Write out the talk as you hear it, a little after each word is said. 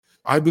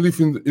I believe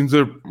in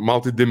the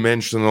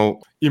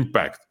multidimensional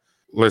impact.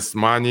 Less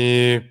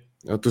money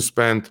to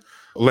spend,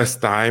 less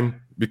time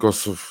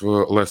because of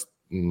less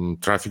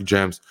traffic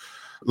jams,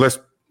 less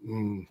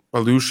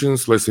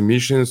pollutions, less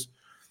emissions,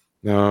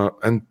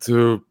 and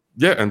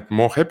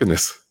more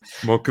happiness,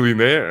 more clean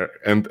air.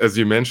 And as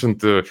you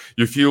mentioned,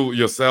 you feel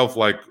yourself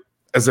like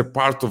as a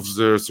part of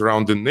the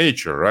surrounding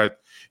nature, right?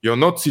 You're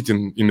not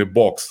sitting in a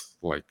box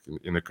like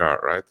in a car,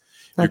 right?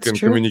 You That's can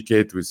true.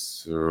 communicate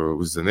with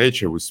the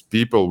nature, with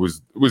people,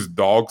 with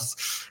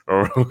dogs,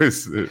 or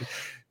with.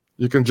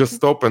 You can just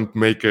stop and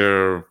make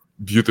a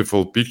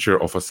beautiful picture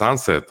of a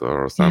sunset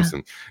or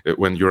something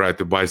when you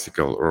ride a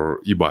bicycle or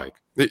e-bike.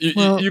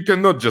 You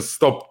cannot just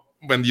stop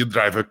when you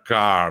drive a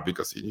car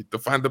because you need to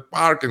find a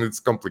park and it's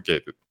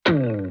complicated.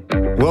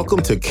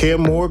 Welcome to Care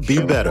More,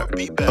 Be Better,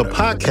 a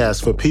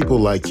podcast for people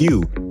like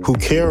you who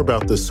care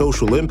about the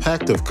social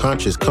impact of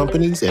conscious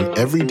companies and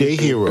everyday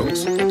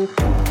heroes.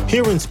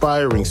 Hear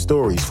inspiring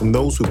stories from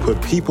those who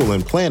put people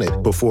and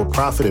planet before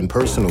profit and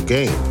personal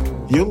gain.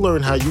 You'll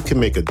learn how you can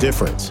make a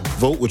difference,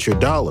 vote with your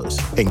dollars,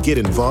 and get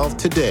involved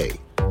today.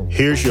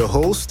 Here's your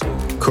host,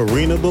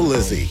 Karina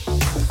Belizzi.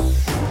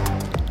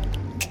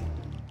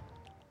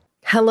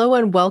 Hello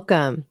and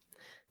welcome.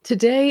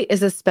 Today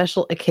is a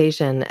special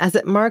occasion as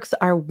it marks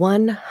our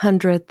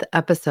 100th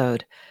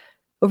episode.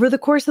 Over the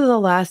course of the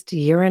last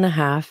year and a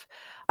half,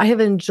 I have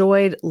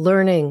enjoyed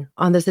learning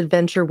on this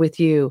adventure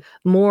with you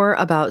more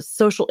about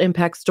social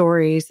impact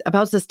stories,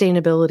 about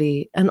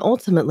sustainability, and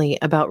ultimately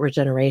about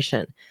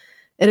regeneration.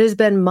 It has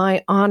been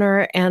my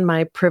honor and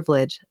my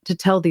privilege to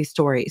tell these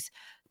stories,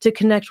 to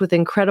connect with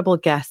incredible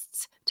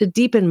guests, to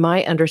deepen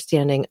my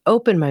understanding,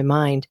 open my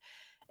mind,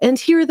 and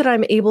hear that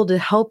I'm able to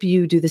help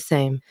you do the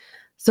same.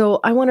 So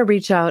I want to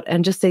reach out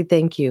and just say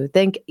thank you.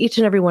 Thank each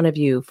and every one of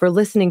you for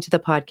listening to the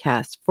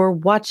podcast, for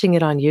watching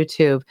it on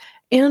YouTube,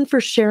 and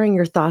for sharing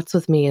your thoughts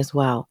with me as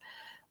well.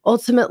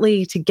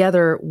 Ultimately,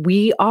 together,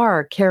 we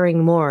are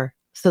caring more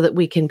so that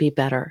we can be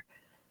better.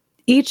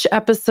 Each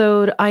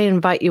episode, I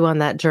invite you on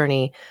that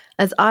journey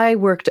as I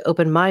work to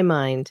open my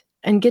mind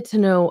and get to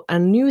know a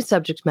new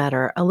subject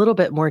matter a little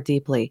bit more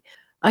deeply.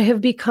 I have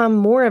become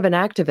more of an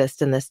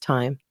activist in this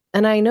time,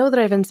 and I know that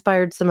I've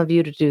inspired some of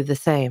you to do the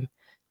same.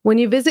 When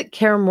you visit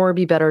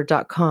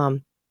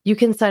caremorebebetter.com, you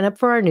can sign up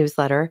for our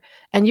newsletter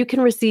and you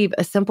can receive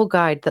a simple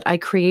guide that I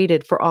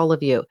created for all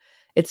of you.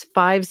 It's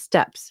 5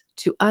 steps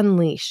to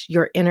unleash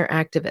your inner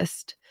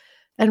activist.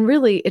 And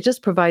really, it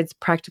just provides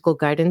practical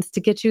guidance to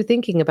get you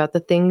thinking about the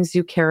things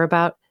you care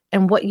about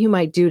and what you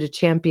might do to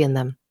champion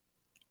them.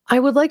 I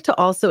would like to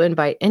also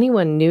invite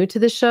anyone new to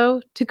the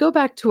show to go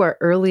back to our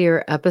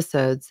earlier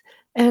episodes,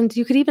 and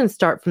you could even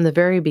start from the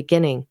very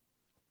beginning.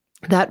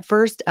 That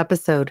first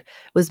episode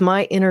was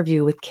my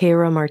interview with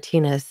Keira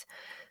Martinez.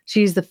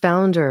 She's the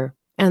founder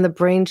and the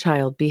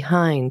brainchild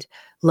behind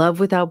Love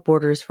Without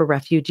Borders for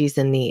Refugees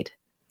in Need.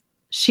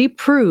 She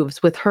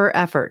proves with her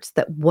efforts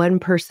that one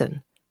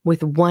person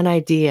with one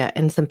idea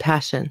and some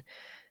passion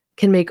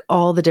can make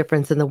all the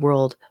difference in the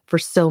world for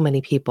so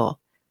many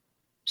people.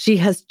 She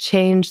has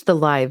changed the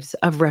lives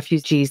of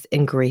refugees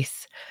in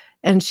Greece,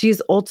 and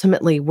she's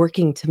ultimately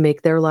working to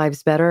make their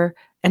lives better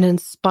and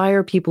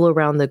inspire people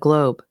around the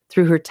globe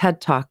through her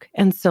TED Talk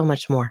and so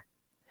much more.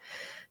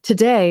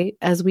 Today,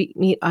 as we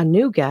meet a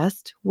new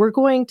guest, we're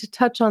going to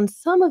touch on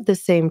some of the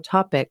same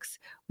topics,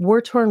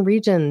 war-torn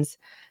regions,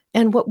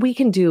 and what we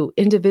can do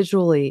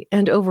individually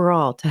and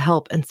overall to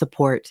help and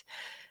support.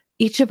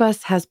 Each of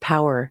us has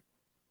power.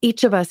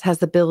 Each of us has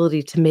the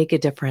ability to make a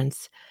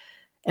difference,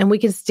 and we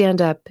can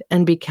stand up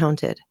and be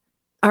counted.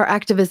 Our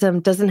activism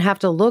doesn't have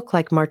to look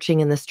like marching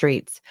in the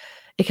streets.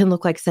 It can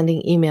look like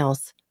sending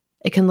emails.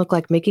 It can look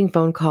like making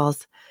phone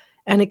calls,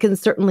 and it can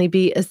certainly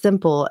be as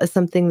simple as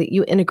something that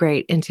you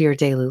integrate into your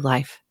daily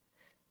life.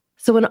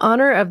 So in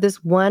honor of this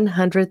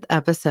 100th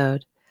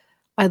episode,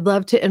 I'd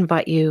love to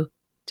invite you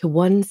to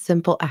one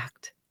simple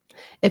act.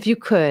 If you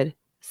could,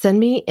 send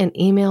me an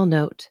email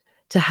note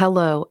to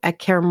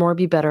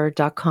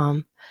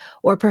hello@caremorebebetter.com,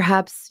 or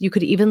perhaps you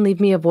could even leave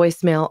me a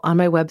voicemail on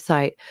my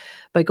website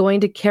by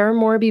going to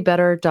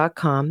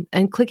caremorebebetter.com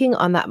and clicking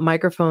on that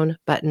microphone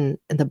button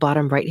in the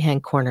bottom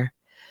right-hand corner.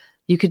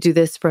 You could do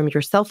this from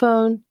your cell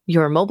phone,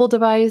 your mobile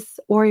device,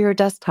 or your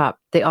desktop.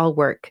 They all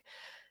work.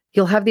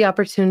 You'll have the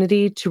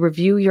opportunity to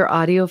review your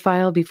audio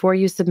file before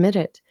you submit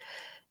it.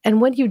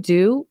 And when you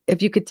do,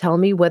 if you could tell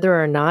me whether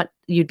or not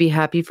you'd be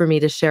happy for me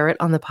to share it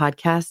on the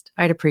podcast,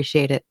 I'd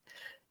appreciate it.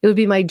 It would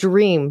be my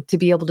dream to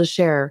be able to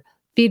share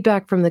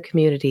feedback from the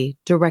community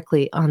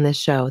directly on this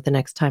show the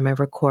next time I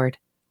record.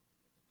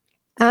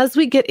 As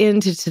we get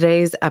into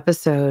today's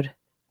episode,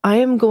 I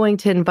am going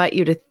to invite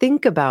you to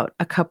think about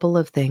a couple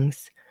of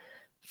things.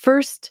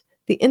 First,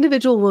 the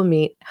individual we'll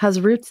meet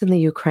has roots in the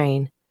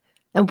Ukraine,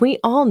 and we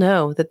all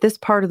know that this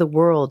part of the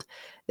world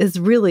is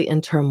really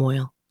in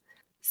turmoil.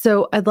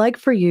 So I'd like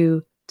for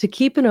you to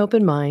keep an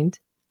open mind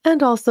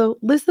and also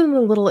listen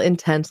a little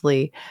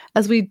intently,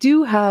 as we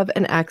do have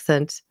an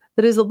accent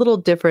that is a little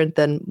different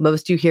than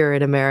most you hear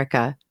in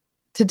America.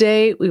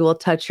 Today, we will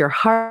touch your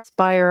heart,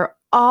 inspire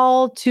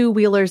all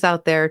two-wheelers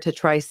out there to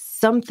try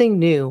something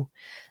new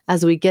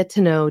as we get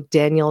to know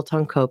Daniel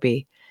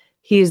Tonkopi.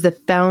 He is the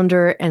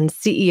founder and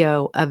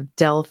CEO of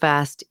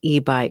Delfast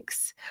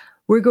e-bikes.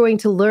 We're going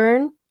to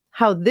learn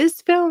how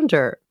this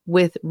founder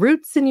with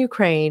roots in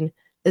Ukraine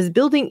is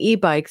building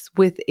e-bikes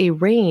with a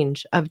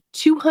range of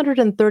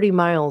 230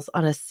 miles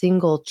on a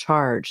single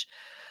charge.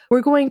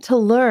 We're going to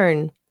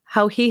learn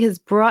how he has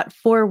brought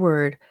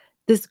forward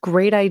this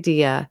great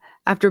idea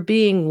after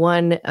being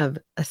one of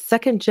a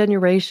second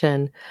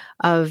generation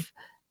of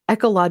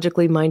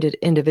ecologically minded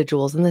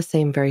individuals in the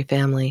same very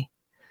family.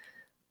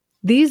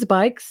 These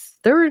bikes,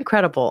 they're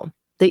incredible.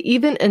 They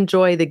even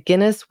enjoy the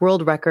Guinness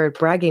World Record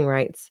bragging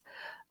rights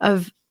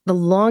of the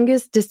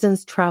longest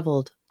distance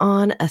traveled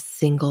on a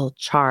single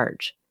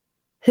charge.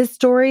 His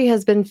story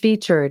has been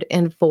featured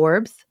in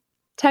Forbes,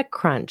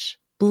 TechCrunch,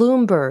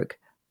 Bloomberg,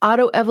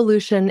 Auto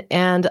Evolution,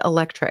 and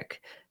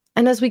Electric.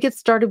 And as we get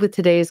started with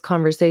today's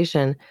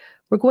conversation,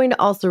 we're going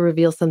to also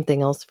reveal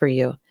something else for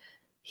you.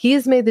 He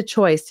has made the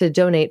choice to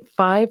donate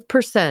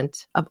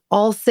 5% of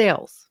all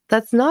sales.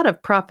 That's not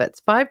of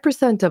profits.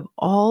 5% of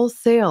all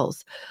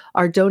sales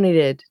are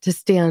donated to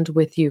stand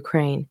with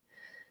Ukraine.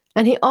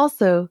 And he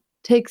also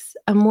takes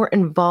a more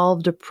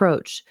involved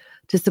approach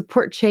to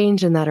support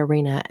change in that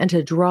arena and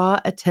to draw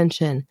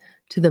attention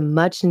to the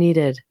much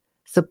needed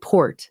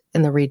support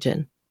in the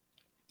region.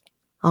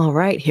 All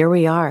right, here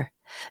we are.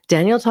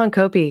 Daniel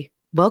Tonkopi,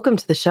 welcome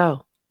to the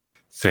show.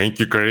 Thank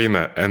you,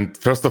 Karina. And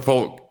first of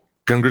all,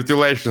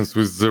 congratulations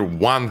with the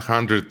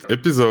 100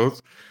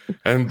 episodes.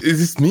 And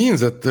this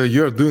means that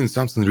you're doing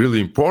something really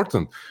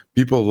important.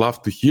 People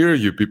love to hear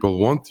you. People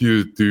want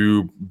you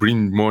to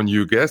bring more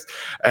new guests.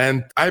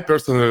 And I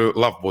personally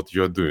love what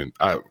you're doing.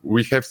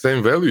 We have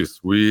same values.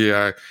 We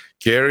are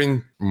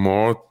caring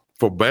more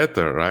for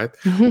better, right?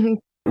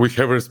 We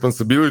have a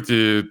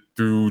responsibility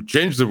to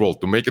change the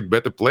world, to make it a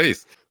better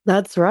place.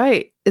 That's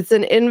right. It's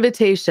an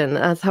invitation.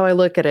 That's how I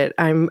look at it.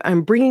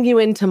 I'm bringing you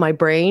into my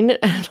brain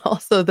and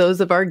also those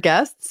of our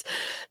guests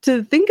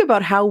to think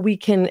about how we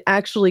can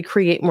actually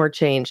create more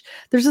change.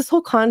 There's this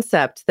whole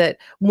concept that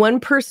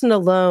one person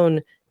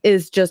alone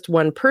is just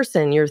one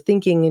person. You're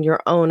thinking in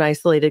your own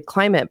isolated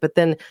climate, but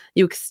then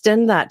you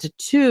extend that to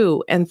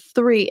 2 and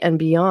 3 and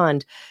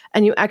beyond,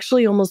 and you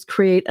actually almost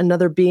create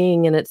another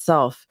being in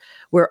itself,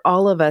 where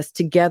all of us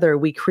together,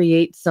 we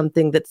create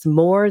something that's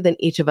more than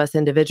each of us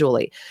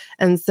individually.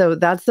 And so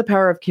that's the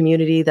power of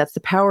community. That's the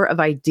power of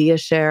idea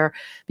share,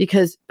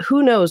 because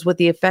who knows what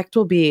the effect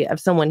will be of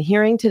someone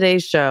hearing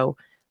today's show,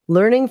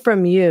 learning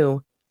from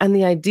you, and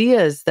the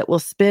ideas that will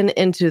spin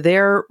into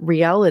their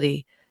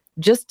reality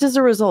just as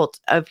a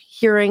result of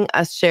hearing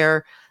us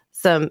share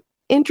some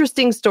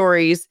interesting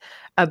stories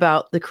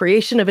about the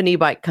creation of an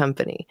e-bike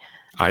company.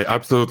 I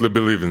absolutely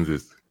believe in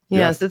this.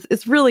 Yes,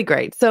 it's really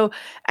great. So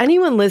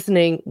anyone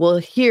listening will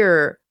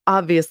hear,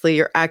 obviously,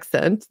 your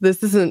accent.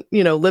 This isn't,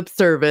 lip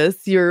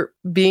service. You're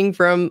being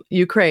from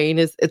Ukraine.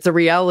 It's a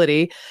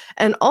reality.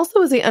 And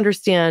also, as they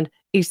understand,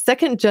 a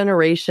second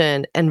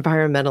generation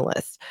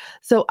environmentalist.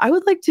 So I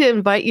would like to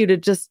invite you to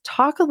just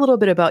talk a little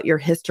bit about your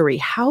history,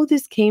 how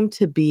this came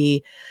to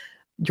be,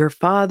 your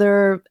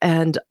father,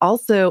 and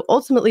also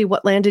ultimately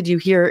what landed you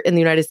here in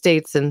the United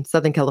States in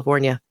Southern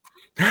California.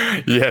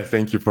 Yeah,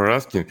 thank you for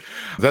asking.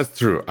 That's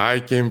true. I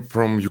came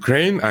from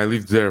Ukraine. I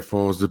lived there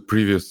for the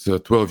previous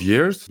 12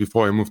 years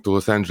before I moved to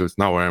Los Angeles.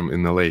 Now I am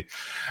in LA.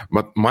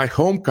 But my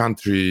home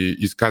country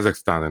is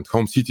Kazakhstan, and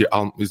home city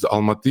is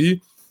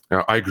Almaty.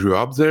 I grew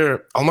up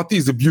there. Almaty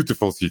is a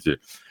beautiful city.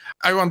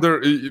 I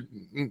wonder,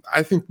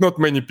 I think not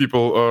many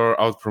people are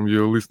out from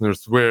your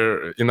listeners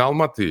were in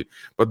Almaty,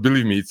 but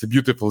believe me, it's a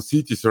beautiful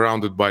city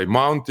surrounded by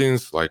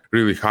mountains, like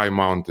really high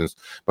mountains.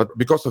 But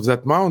because of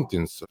that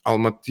mountains,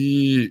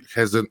 Almaty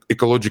has an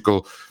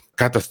ecological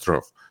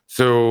catastrophe.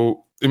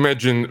 So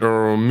imagine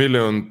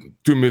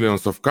 2 million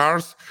of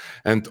cars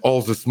and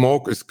all the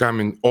smoke is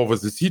coming over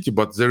the city,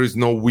 but there is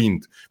no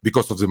wind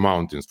because of the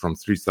mountains from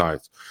 3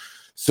 sides.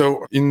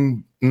 So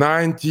in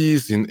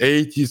 90s, in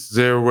 80s,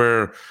 there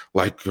were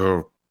like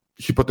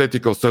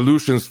hypothetical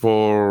solutions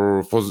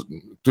for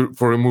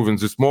removing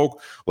the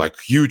smoke, like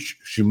huge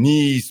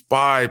chimneys,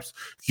 pipes,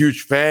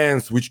 huge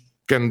fans, which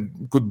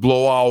could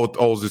blow out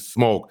all this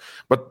smoke.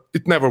 But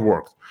it never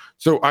worked.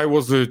 So I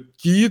was a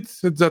kid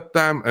at that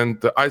time,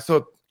 and I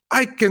thought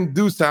I can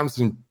do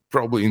something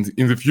probably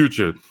in the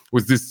future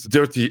with this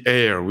dirty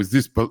air, with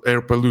this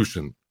air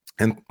pollution.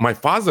 And my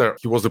father,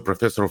 he was a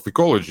professor of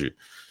ecology.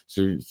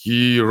 So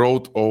he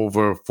wrote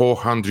over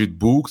 400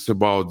 books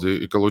about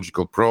the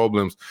ecological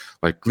problems,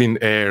 like clean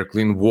air,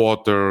 clean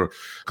water,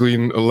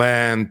 clean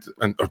land,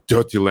 or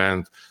dirty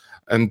land,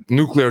 and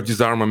nuclear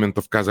disarmament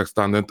of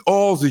Kazakhstan, and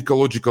all the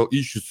ecological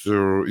issues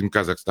in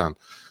Kazakhstan.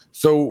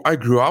 So I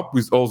grew up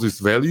with all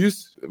these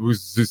values,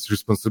 with this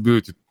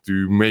responsibility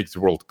to make the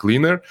world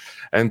cleaner,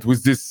 and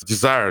with this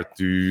desire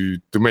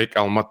to make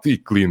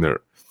Almaty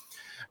cleaner.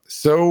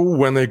 So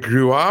when I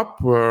grew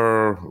up,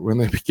 when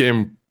I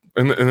became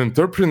an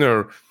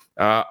entrepreneur,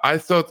 I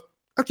thought,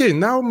 okay,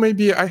 now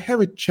maybe I have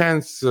a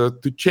chance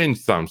to change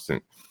something.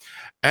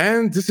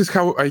 And this is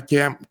how I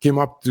came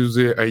up to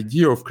the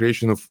idea of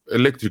creation of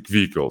electric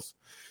vehicles.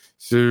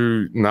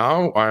 So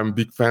now I'm a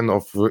big fan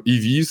of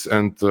EVs,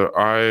 and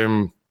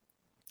I'm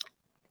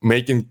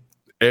making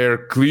air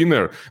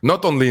cleaner,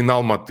 not only in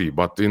Almaty,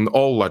 but in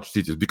all large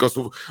cities, because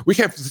we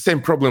have the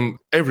same problem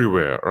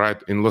everywhere,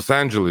 right? In Los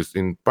Angeles,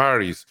 in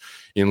Paris,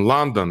 in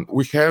London,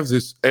 we have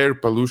this air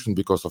pollution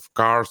because of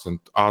cars and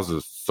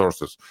other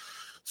sources.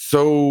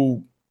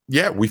 So,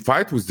 yeah, we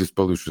fight with this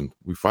pollution.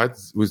 We fight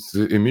with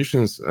the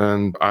emissions,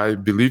 and I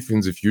believe in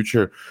the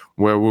future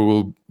where we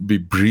will be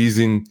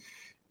breathing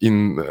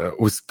in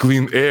with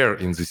clean air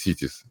in the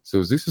cities.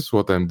 So this is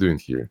what I'm doing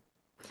here.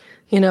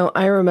 You know,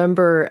 I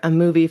remember a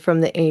movie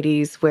from the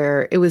 80s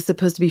where it was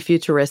supposed to be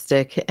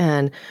futuristic,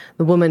 and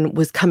the woman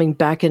was coming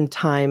back in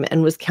time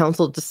and was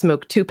counseled to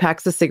smoke 2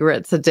 packs of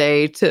cigarettes a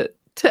day to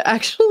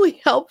actually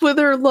help with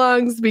her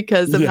lungs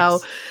because of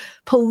how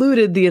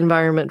polluted the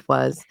environment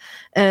was.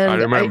 And I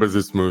remember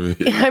this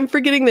movie. I'm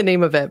forgetting the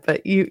name of it,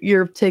 but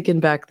you're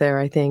taken back there,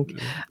 I think.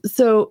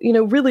 So, you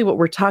know, really what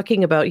we're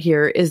talking about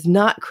here is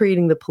not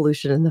creating the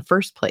pollution in the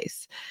first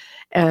place.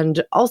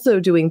 And also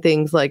doing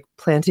things like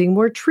planting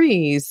more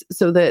trees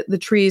so that the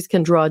trees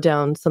can draw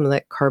down some of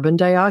that carbon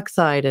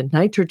dioxide and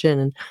nitrogen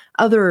and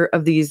other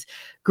of these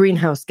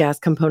greenhouse gas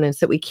components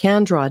that we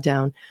can draw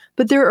down.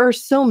 But there are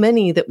so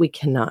many that we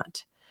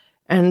cannot.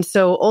 And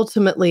so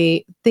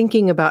ultimately,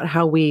 thinking about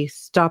how we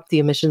stop the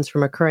emissions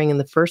from occurring in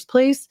the first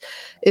place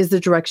is the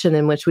direction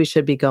in which we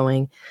should be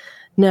going.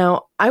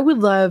 Now, I would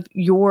love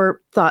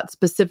your thoughts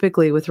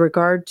specifically with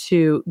regard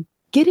to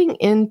getting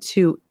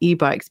into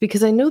e-bikes,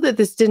 because I know that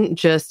this didn't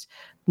just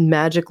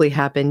magically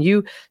happen.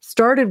 You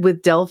started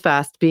with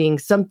Delfast being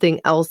something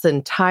else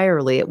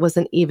entirely. It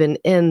wasn't even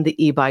in the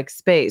e-bike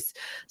space.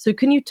 So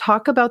can you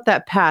talk about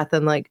that path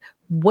and like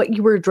what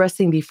you were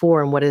addressing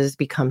before and what it has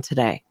become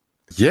today?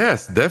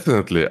 Yes,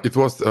 definitely. It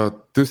was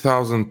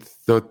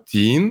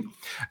 2013,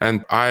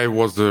 and I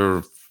was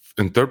an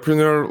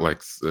entrepreneur.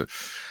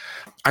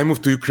 I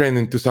moved to Ukraine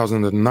in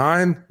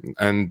 2009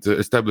 and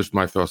established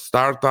my first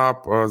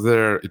startup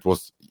there. It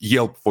was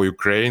Yelp for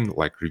Ukraine,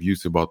 like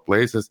reviews about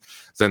places.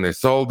 Then I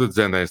sold it.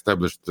 Then I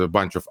established a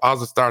bunch of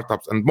other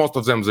startups, and most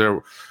of them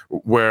there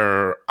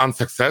were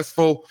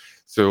unsuccessful.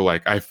 So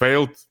like I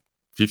failed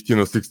 15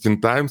 or 16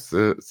 times.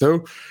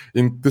 So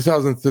in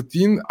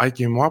 2013, I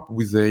came up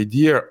with the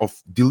idea of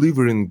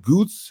delivering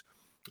goods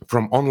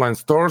from online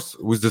stores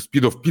with the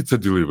speed of pizza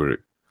delivery.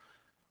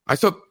 I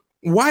thought,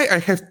 why I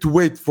have to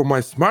wait for my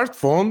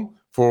smartphone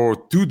for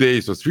 2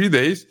 days or 3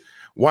 days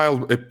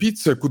while a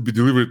pizza could be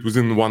delivered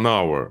within 1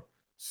 hour?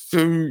 So,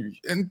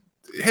 and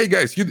hey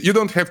guys, you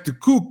don't have to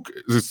cook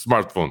this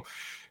smartphone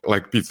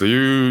like pizza.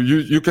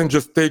 You can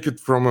just take it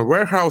from a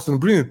warehouse and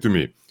bring it to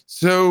me.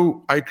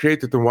 So I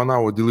created a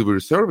 1-hour delivery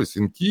service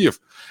in Kiev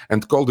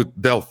and called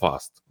it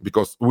Delfast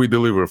because we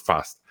deliver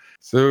fast.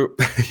 So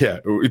yeah,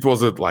 it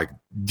was a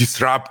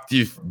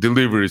disruptive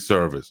delivery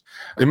service.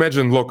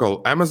 Imagine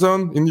local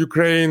Amazon in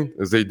Ukraine.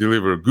 They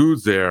deliver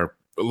goods. They are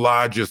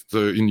largest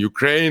in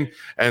Ukraine,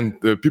 and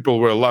people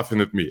were laughing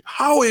at me.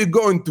 How are you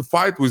going to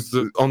fight with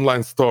the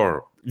online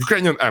store,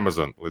 Ukrainian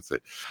Amazon, let's say?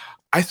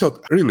 I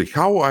thought, really,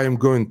 how I am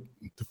going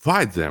to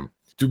fight them?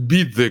 To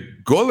beat the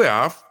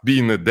Goliath,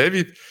 being a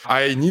David,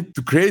 I need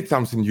to create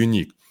something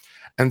unique.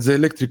 And the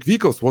electric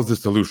vehicles was the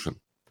solution.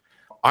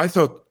 I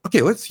thought,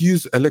 okay, let's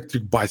use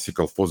electric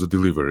bicycle for the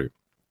delivery.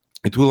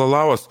 It will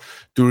allow us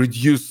to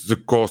reduce the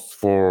cost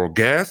for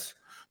gas,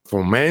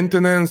 for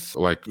maintenance,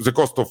 like the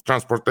cost of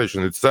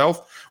transportation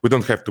itself. We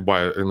don't have to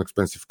buy an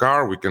expensive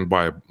car. We can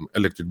buy an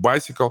electric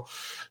bicycle.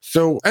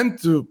 So, and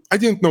I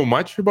didn't know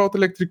much about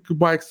electric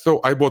bikes. So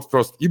I bought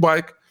first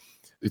e-bike.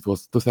 It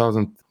was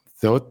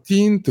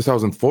 2013,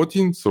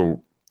 2014,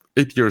 so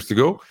 8 years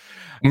ago.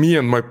 Me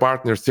and my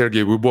partner,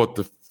 Sergey, we bought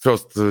the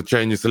first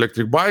Chinese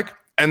electric bike.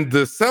 And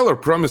the seller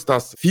promised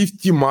us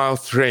 50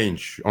 miles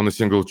range on a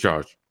single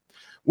charge.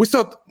 We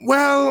thought,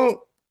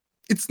 well,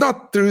 it's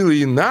not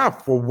really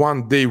enough for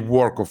 1 day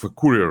work of a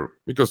courier,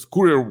 because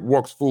courier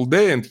works full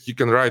day and he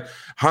can ride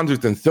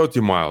 130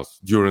 miles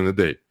during the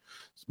day.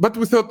 But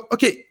we thought,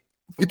 okay,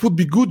 it would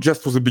be good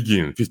just for the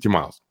beginning, 50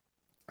 miles.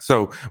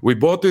 So we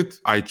bought it,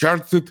 I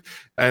charged it,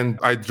 and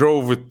I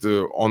drove it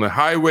on a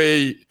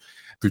highway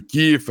to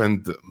Kiev,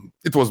 and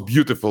it was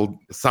beautiful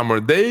summer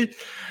day.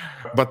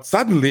 But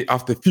suddenly,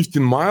 after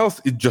 15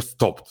 miles, it just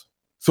stopped.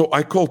 So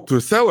I called to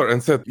a seller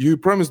and said, you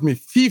promised me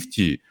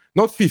 50,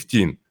 not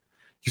 15.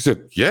 He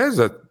said, yes,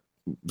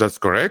 that's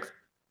correct.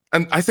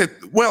 And I said,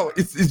 well,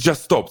 it's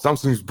just stopped.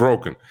 Something's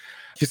broken.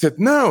 He said,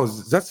 no,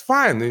 that's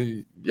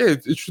fine. Yeah,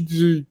 it should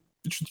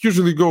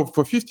usually go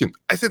for 15.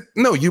 I said,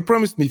 no, you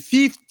promised me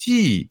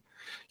 50.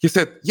 He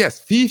said, yes,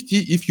 50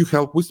 if you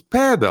help with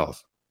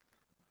pedals.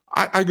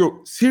 I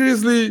go,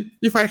 seriously?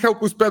 If I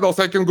help with pedals,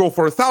 I can go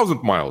for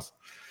 1,000 miles.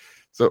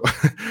 So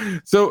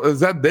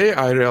that day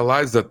I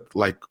realized that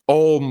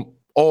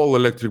all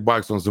electric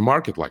bikes on the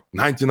market,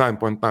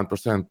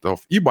 99.9%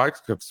 of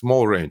e-bikes have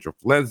small range of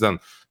less than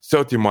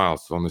 30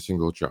 miles on a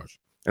single charge.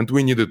 And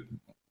we needed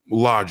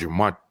larger,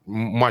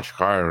 much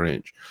higher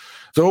range.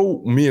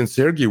 So me and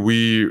Sergey,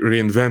 we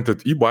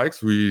reinvented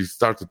e-bikes. We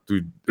started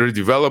to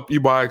redevelop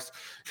e-bikes,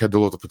 had a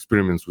lot of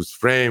experiments with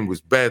frame,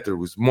 with battery,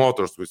 with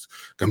motors, with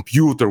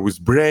computer,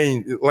 with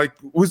brain, like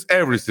with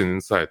everything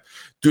inside,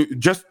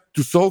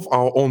 to solve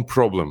our own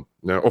problem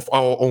of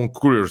our own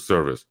courier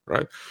service,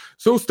 right?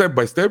 So step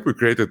by step, we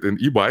created an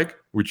e-bike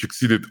which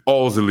exceeded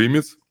all the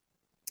limits,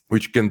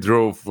 which can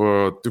drove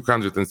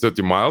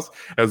 230 miles,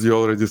 as you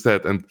already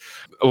said. And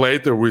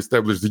later we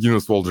established the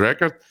Guinness World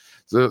Record.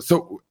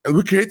 So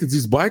we created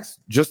these bikes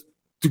just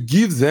to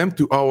give them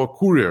to our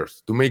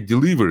couriers to make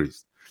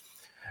deliveries.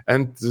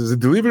 And the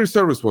delivery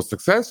service was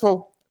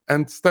successful.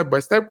 And step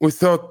by step, we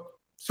thought,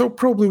 so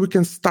probably we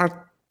can start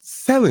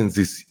selling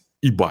these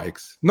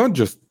e-bikes, not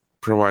just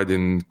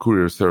providing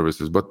courier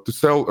services, but to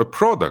sell a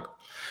product.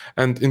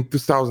 And in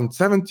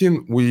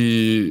 2017,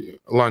 we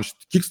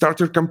launched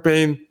Kickstarter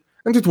campaign,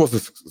 and it was a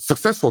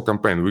successful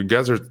campaign. We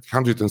gathered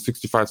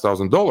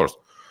 $165,000.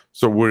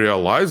 So we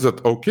realized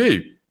that,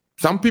 okay,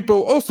 some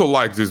people also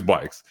like these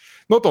bikes.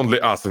 Not only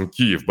us in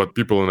Kyiv, but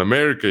people in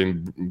America,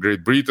 in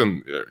Great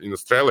Britain, in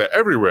Australia,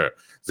 everywhere.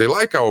 They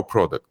like our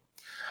product.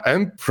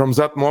 And from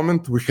that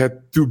moment, we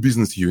had two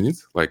business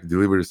units, like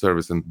delivery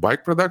service and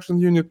bike production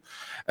unit.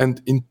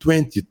 And in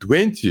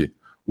 2020,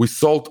 we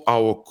sold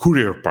our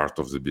courier part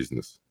of the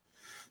business.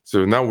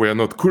 So now we are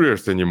not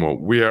couriers anymore.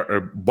 We are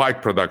a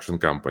bike production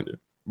company.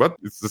 But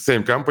it's the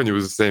same company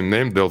with the same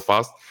name,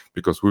 Delfast,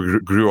 because we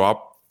grew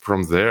up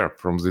from there,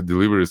 from the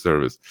delivery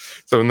service.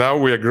 So now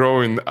we are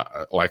growing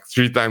like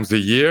 3 times a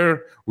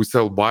year. We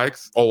sell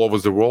bikes all over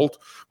the world,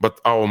 but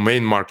our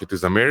main market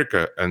is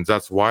America. And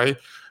that's why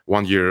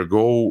 1 year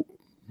ago,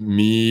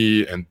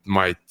 me and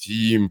my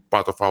team,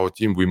 part of our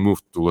team, we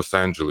moved to Los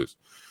Angeles,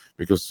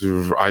 because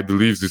I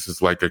believe this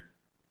is like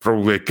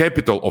probably a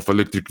capital of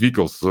electric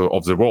vehicles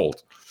of the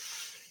world.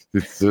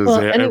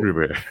 They're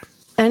everywhere.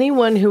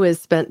 Anyone who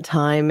has spent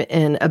time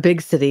in a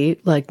big city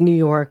like New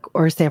York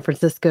or San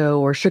Francisco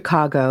or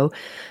Chicago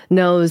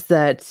knows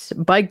that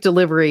bike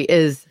delivery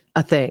is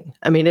a thing.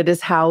 I mean, it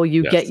is how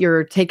you get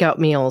your takeout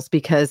meals,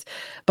 because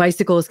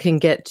bicycles can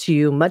get to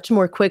you much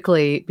more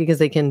quickly because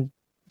they can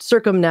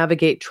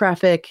circumnavigate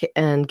traffic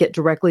and get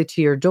directly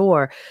to your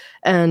door.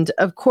 And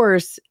of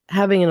course,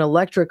 having an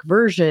electric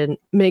version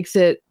makes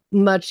it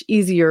much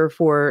easier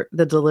for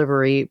the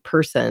delivery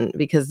person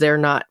because they're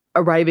not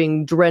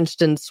arriving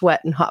drenched in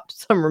sweat and hot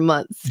summer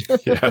months.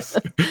 Yes.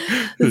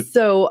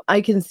 So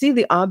I can see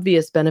the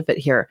obvious benefit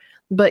here,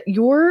 but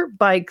your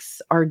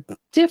bikes are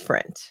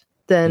different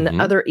than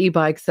other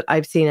e-bikes that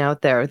I've seen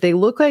out there. They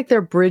look like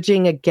they're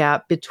bridging a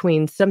gap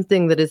between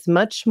something that is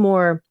much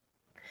more,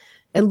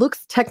 it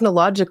looks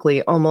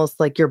technologically almost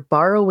like you're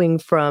borrowing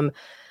from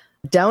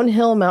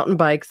downhill mountain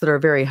bikes that are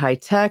very high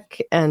tech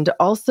and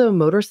also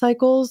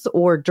motorcycles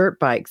or dirt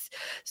bikes.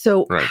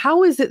 So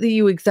how is it that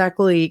you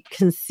exactly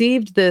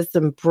conceived this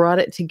and brought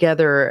it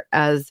together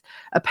as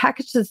a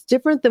package that's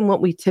different than what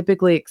we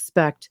typically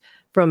expect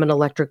from an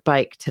electric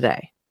bike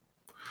today?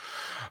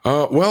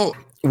 Well,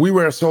 we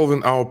were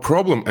solving our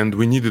problem and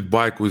we needed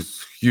bike with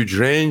huge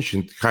range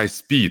and high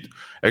speed.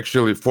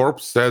 Actually,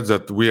 Forbes said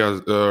that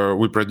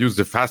we produce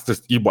the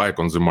fastest e-bike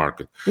on the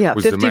market. Yeah,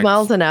 50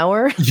 miles an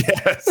hour.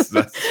 Yes.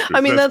 I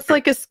mean, that's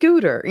like a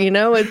scooter, you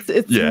know,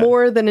 it's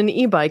more than an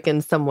e-bike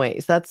in some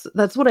ways. That's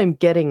what I'm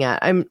getting at.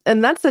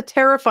 And that's a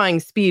terrifying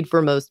speed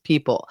for most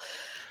people.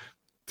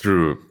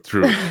 True.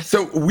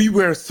 So we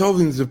were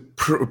solving the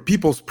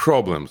people's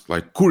problems,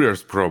 like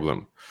couriers'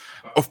 problem.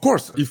 Of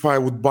course, if I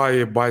would buy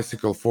a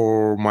bicycle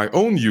for my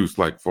own use,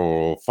 like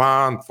for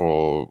fun,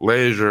 for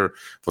leisure,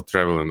 for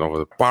traveling over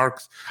the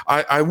parks,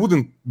 I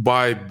wouldn't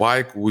buy a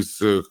bike with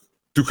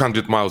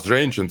 200 miles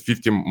range and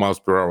 50 miles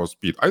per hour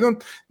speed. I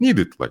don't need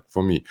it, like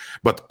for me.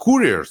 But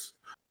couriers,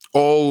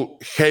 all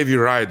heavy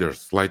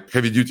riders, like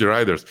heavy duty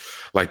riders,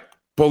 like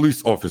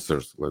police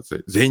officers, let's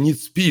say, they need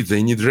speed,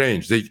 they need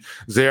range.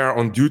 They are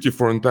on duty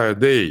for an entire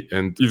day.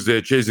 And if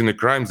they're chasing a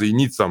crime, they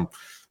need some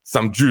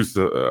juice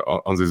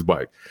on this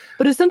bike.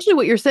 But essentially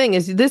what you're saying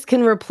is this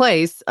can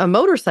replace a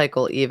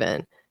motorcycle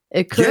even.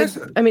 It could, yes.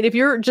 I mean, if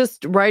you're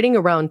just riding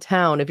around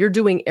town, if you're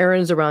doing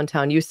errands around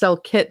town, you sell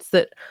kits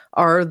that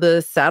are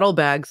the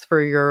saddlebags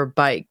for your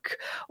bike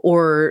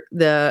or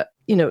the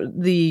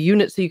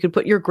unit so you could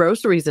put your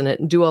groceries in it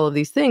and do all of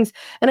these things.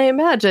 And I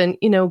imagine,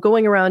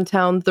 going around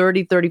town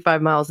 30,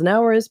 35 miles an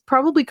hour is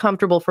probably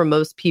comfortable for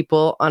most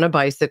people on a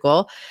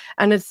bicycle.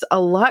 And it's a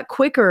lot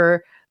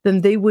quicker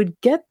than they would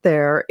get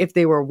there if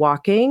they were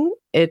walking.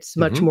 It's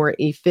much more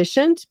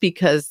efficient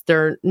because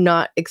they're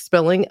not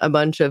expelling a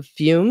bunch of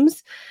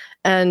fumes.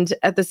 And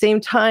at the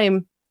same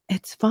time,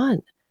 it's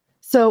fun.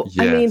 So,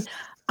 yes. I mean,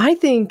 I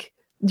think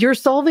you're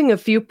solving a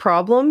few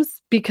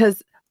problems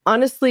because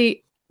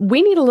honestly,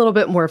 we need a little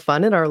bit more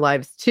fun in our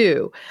lives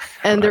too.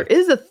 And there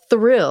is a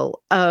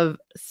thrill of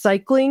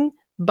cycling,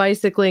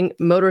 bicycling,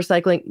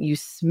 motorcycling. You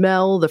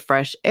smell the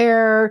fresh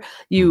air.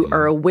 You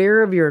are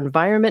aware of your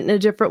environment in a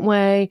different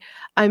way.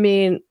 I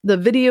mean, the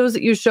videos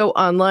that you show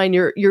online,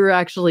 you're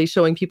actually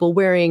showing people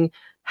wearing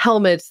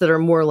helmets that are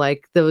more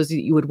like those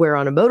you would wear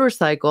on a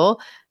motorcycle.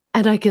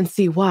 And I can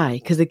see why,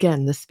 because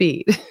again, the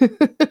speed.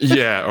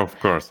 Yeah, of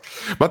course.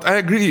 But I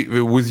agree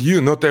with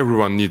you. Not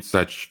everyone needs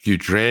such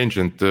huge range,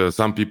 and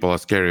some people are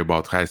scary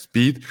about high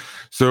speed.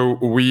 So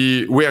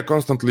we are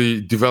constantly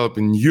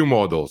developing new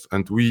models,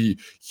 and we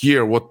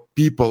hear what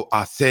people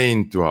are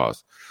saying to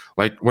us.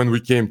 Like when we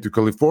came to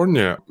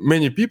California,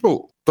 many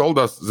people told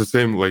us the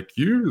same like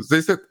you.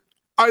 They said,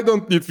 I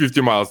don't need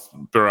 50 miles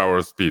per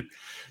hour speed.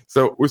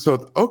 So we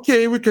thought,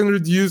 okay, we can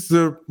reduce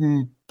the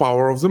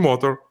power of the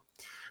motor.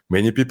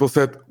 Many people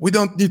said, we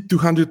don't need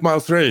 200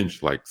 miles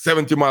range, like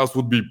 70 miles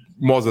would be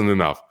more than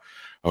enough.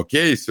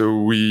 Okay,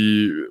 so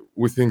we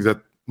think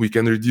that we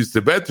can reduce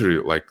the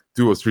battery like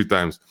 2 or 3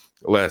 times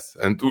less,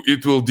 and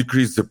it will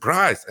decrease the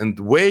price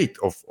and weight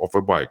of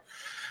a bike.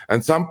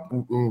 And some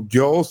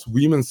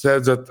women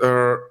said that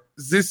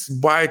this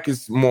bike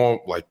is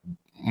more like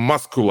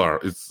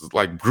muscular, it's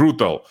like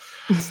brutal.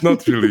 It's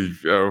not really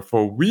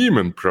for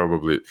women,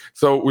 probably.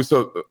 So we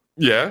thought,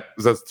 yeah,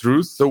 that's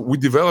true. So we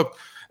developed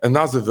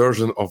another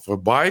version of a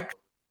bike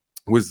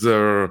with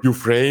a new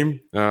frame.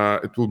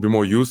 It will be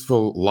more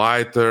useful,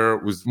 lighter,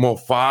 with more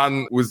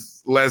fun,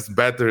 with less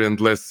battery and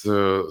less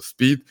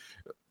speed,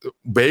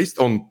 based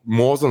on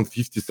more than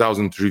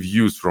 50,000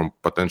 reviews from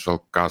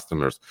potential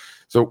customers.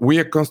 So we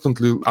are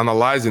constantly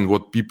analyzing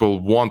what people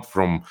want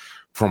from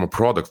a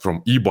product,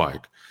 from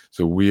e-bike.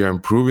 So we are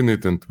improving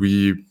it, and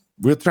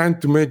we're trying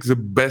to make the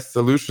best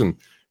solution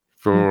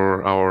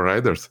for our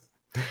riders.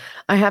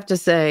 I have to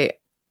say,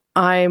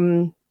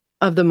 I'm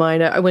of the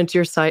mind, I went to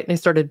your site and I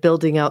started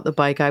building out the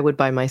bike I would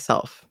buy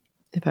myself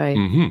if I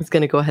was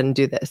going to go ahead and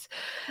do this.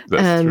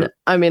 That's true.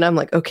 I mean, I'm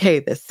like, okay,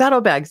 the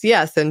saddlebags,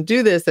 yes, and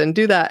do this and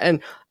do that.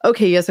 And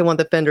okay, yes, I want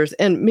the fenders.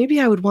 And maybe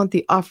I would want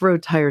the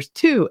off-road tires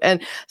too.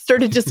 And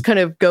started just kind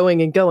of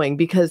going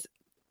because,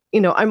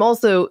 I'm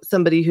also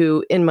somebody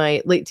who in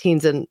my late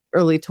teens and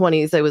early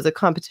 20s, I was a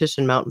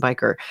competition mountain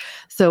biker.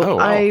 So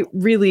I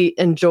really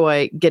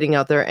enjoy getting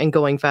out there and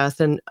going fast.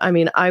 And I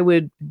mean, I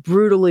would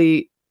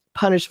brutally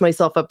punish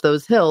myself up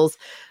those hills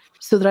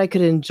so that I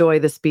could enjoy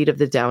the speed of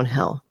the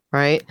downhill,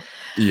 right?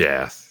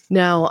 Yes.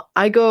 Now,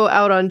 I go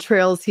out on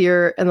trails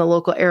here in the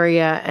local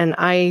area and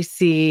I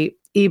see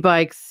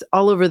e-bikes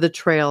all over the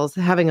trails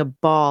having a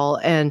ball.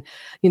 And,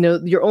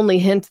 your only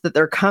hint that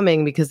they're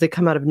coming, because they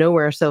come out of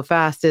nowhere so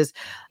fast, is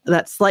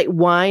that slight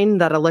whine,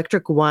 that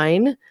electric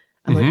whine.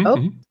 I'm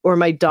like, or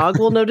my dog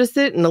will notice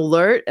it and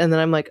alert. And then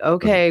I'm like,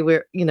 okay,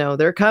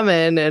 they're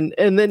coming. And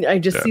then I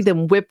just see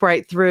them whip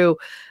right through.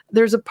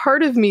 There's a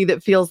part of me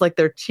that feels like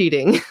they're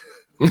cheating.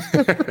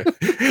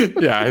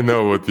 Yeah, I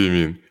know what you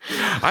mean.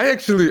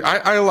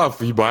 I love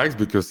e-bikes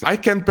because I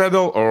can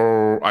pedal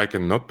or I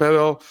cannot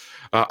pedal.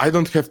 I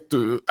don't have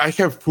to. I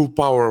have full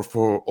power,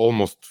 for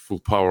almost full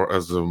power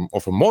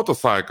of a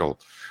motorcycle,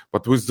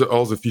 but with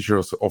all the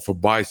features of a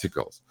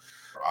bicycle.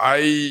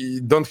 I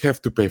don't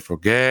have to pay for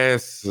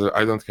gas.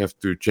 I don't have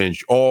to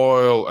change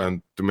oil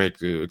and to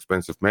make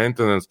expensive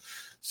maintenance.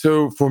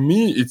 So for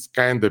me, it's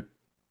kind of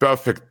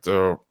perfect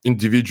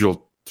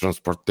individual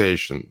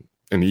transportation,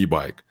 an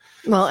e-bike.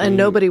 Well, and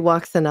nobody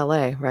walks in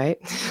LA, right?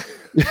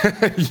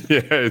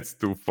 Yeah, it's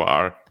too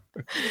far.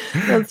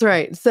 That's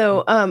right.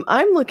 So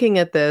I'm looking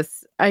at this.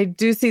 I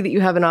do see that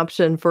you have an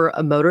option for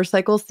a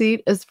motorcycle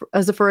seat as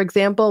for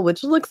example,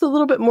 which looks a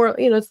little bit more,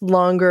 it's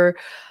longer,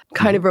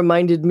 kind of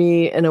reminded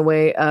me in a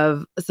way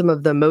of some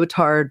of the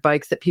motard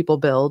bikes that people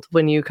build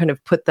when you kind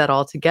of put that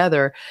all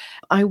together.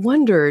 I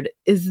wondered,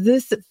 is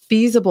this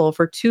feasible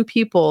for 2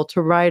 people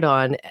to ride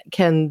on?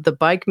 Can the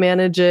bike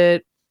manage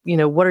it?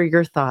 What are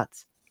your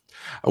thoughts?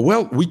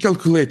 Well, we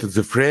calculated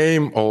the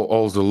frame,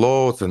 all the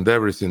loads and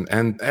everything.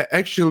 And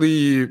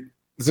actually,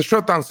 the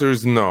short answer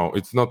is no,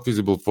 it's not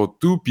feasible for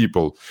 2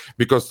 people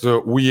because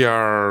we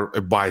are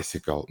a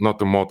bicycle,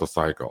 not a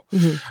motorcycle.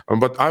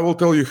 But I will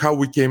tell you how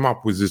we came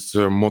up with this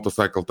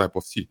motorcycle type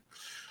of seat.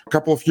 A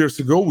couple of years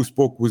ago, we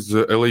spoke with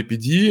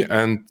LAPD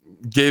and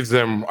gave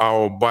them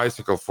our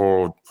bicycle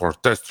for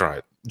test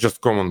ride,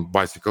 just common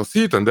bicycle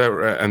seat and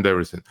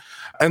everything.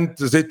 And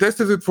they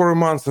tested it for a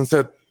month and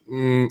said,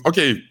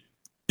 okay,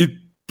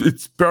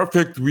 it's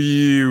perfect.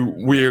 We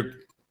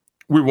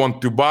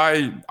want to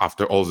buy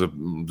after all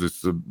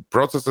these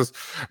processes,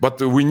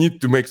 but we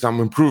need to make some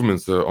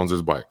improvements on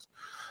this bike.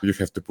 You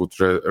have to put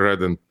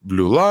red and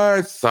blue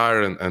lights,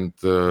 siren, and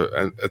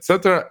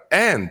etc.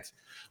 And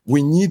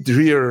we need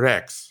rear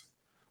racks,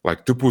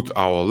 like to put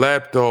our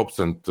laptops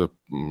and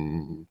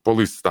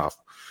police stuff.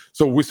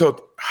 So we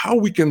thought, how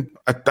we can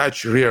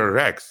attach rear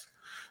racks?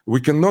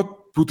 We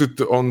cannot put it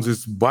on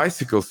this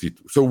bicycle seat.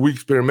 So we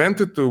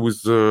experimented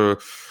with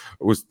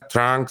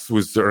trunks,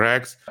 with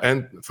racks,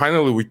 and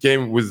finally we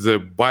came with the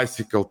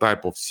bicycle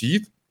type of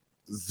seat.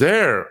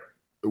 There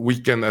we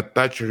can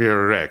attach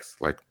rear racks,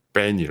 like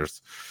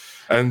panniers.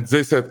 And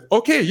they said,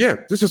 okay, yeah,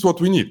 this is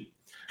what we need.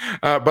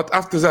 But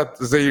after that,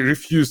 they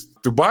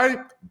refused to buy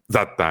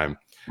that time.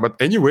 But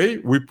anyway,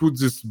 we put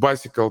this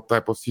bicycle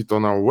type of seat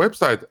on our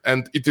website,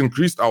 and it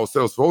increased our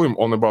sales volume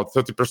on about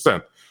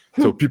 30%.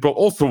 So people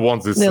also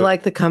want this. They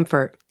like the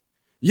comfort.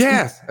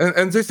 Yes,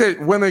 and they say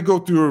when I go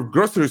to a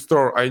grocery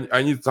store,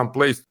 I need some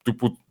place to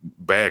put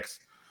bags,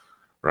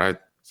 right?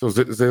 So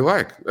they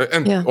like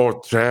and Yeah.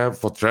 or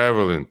for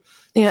traveling.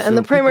 Yeah, and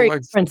So the primary people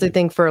like difference, I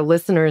think, for our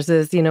listeners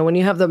is, when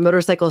you have the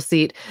motorcycle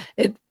seat,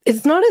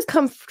 it's not as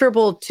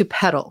comfortable to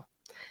pedal.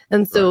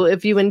 And so right.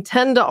 if you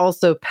intend to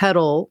also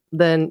pedal,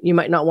 then you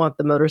might not want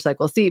the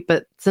motorcycle seat.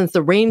 But since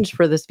the range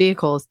for this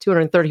vehicle is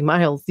 230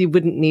 miles, you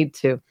wouldn't need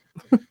to.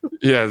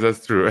 Yeah,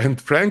 that's true. And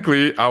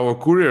frankly, our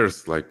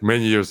couriers, like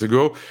many years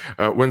ago,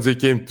 when they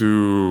came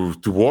to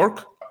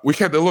work, we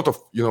had a lot of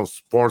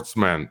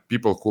sportsmen,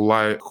 people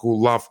who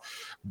love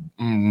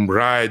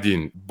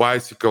riding,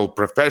 bicycle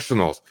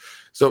professionals.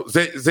 So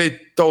they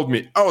told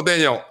me, "Oh,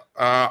 Daniel,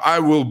 I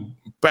will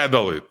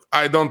pedal it.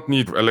 I don't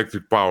need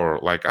electric power.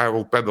 Like I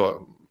will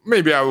pedal.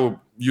 Maybe I will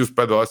use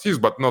pedal assist,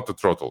 but not a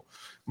throttle."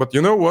 But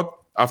you know what?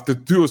 After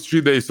 2 or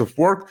 3 days of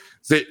work,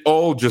 they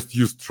all just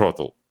use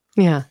throttle.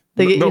 Yeah,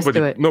 they get used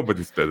to it.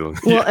 Nobody's pedaling.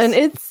 Well, Yes. and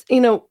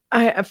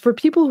it's, for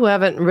people who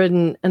haven't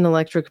ridden an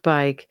electric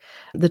bike,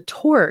 the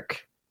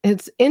torque,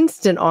 it's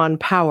instant on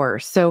power.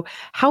 So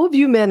how have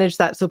you managed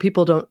that so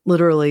people don't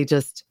literally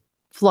just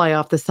fly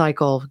off the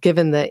cycle,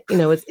 given that,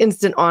 it's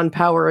instant on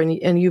power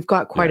and you've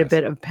got quite a Yes.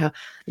 bit of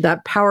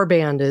that power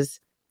band is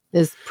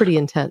pretty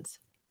intense.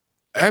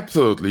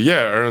 Absolutely,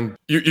 yeah, and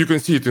you can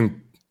see it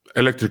in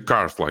electric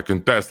cars, like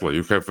in Tesla.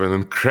 You have an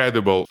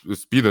incredible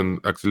speed and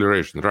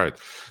acceleration, right?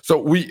 So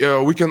we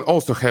can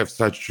also have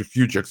such a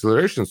huge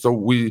acceleration. So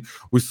we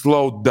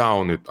slow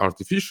down it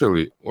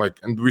artificially,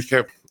 and we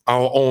have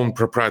our own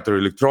proprietary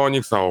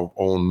electronics, our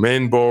own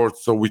main board,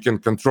 so we can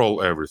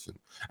control everything.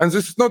 And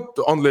this is not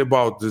only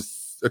about this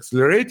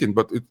accelerating,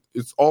 but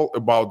it's all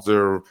about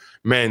their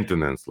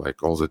maintenance,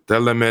 like all the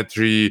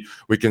telemetry.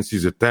 We can see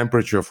the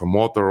temperature of a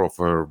motor, of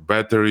a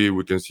battery.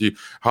 We can see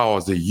how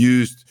are they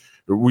used.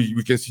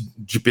 We can see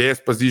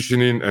GPS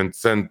positioning and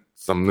send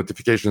some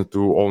notification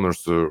to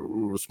owner's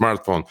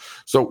smartphone.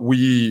 So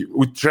we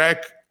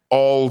track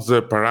all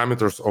the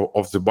parameters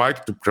of the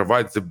bike to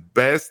provide the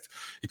best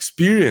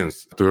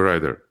experience to a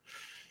rider.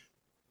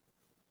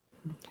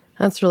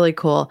 That's really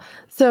cool.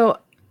 So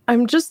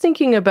I'm just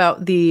thinking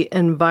about the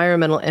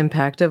environmental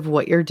impact of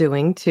what you're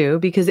doing too,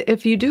 because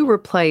if you do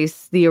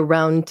replace the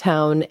around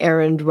town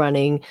errand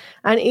running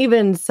and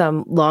even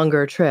some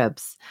longer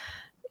trips,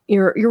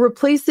 you're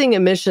replacing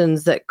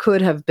emissions that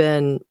could have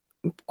been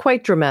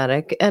quite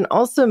dramatic and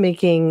also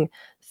making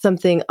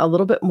something a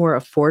little bit more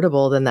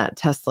affordable than that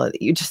Tesla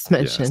that you just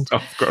mentioned.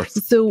 Yes, of course.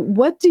 So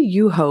what do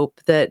you hope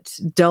that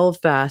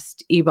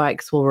Delfast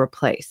e-bikes will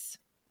replace?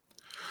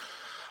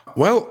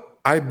 Well,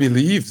 I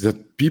believe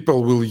that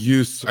people will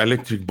use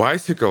electric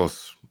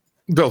bicycles,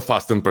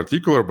 Belfast in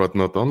particular, but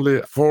not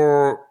only,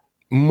 for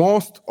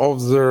most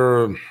of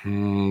the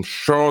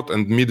short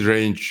and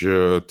mid-range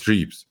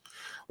trips.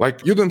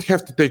 Like you don't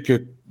have to take a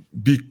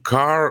big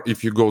car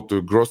if you go to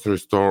a grocery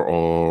store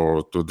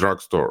or to a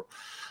drugstore.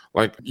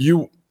 Like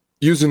you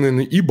using an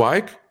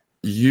e-bike,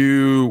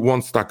 you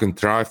won't stuck in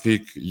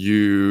traffic.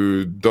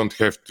 You don't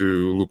have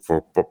to look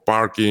for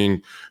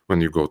parking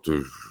when you go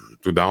to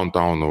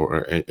downtown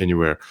or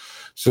anywhere.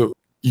 So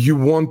you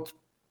won't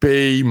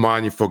pay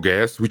money for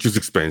gas, which is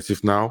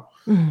expensive now.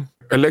 Mm-hmm.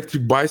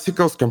 Electric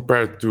bicycles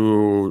compared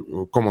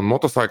to common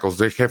motorcycles,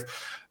 they have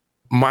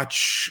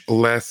much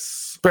less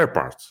spare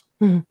parts.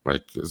 Mm-hmm.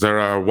 Like there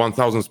are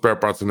 1,000 spare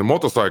parts in a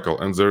motorcycle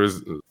and there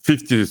is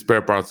 50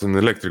 spare parts in an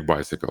electric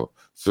bicycle.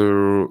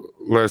 So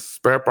less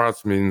spare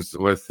parts means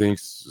less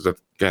things that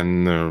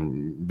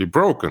can be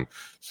broken.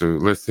 So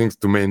less things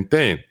to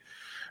maintain.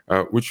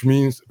 Which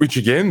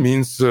again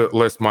means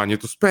less money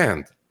to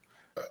spend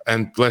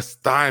and less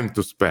time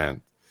to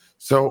spend.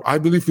 So I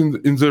believe in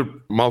the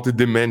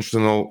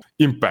multidimensional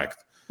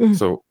impact. Mm-hmm.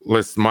 So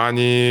less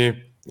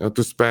money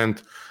to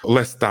spend,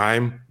 less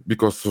time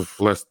because of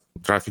less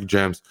traffic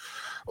jams,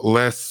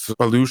 less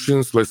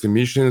pollutions, less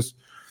emissions.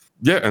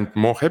 Yeah, and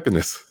more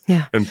happiness.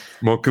 Yeah. And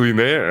more clean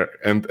air.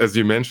 And as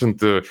you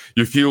mentioned,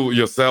 you feel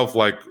yourself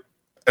like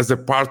as a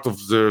part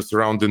of the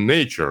surrounding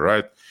nature,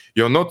 right?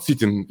 You're not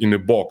sitting in a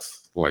box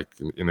like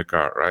in a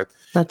car, right?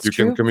 That's you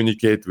true. Can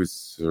communicate with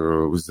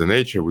the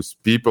nature, with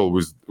people,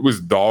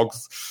 with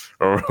dogs,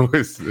 or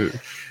with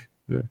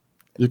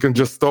you can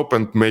just stop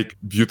and make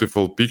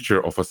beautiful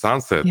picture of a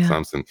sunset,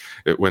 something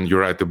when you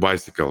ride a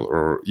bicycle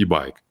or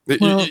e-bike.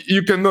 Well,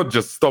 you cannot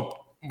just stop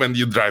when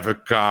you drive a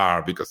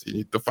car because you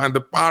need to find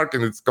the park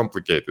and it's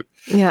complicated.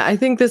 Yeah, I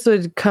think this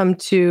would come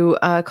to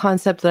a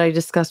concept that I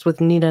discussed with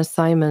Nina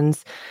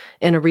Simons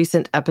in a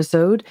recent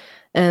episode.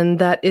 And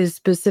that is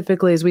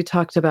specifically, as we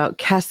talked about,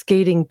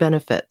 cascading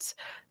benefits.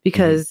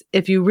 Because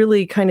if you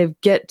really kind of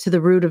get to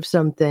the root of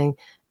something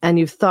and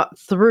you've thought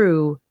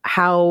through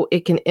how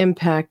it can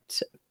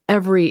impact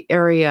every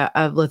area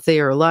of, let's say,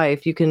 your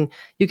life, you can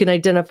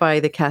identify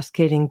the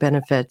cascading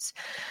benefits.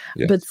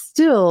 Yes. But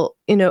still,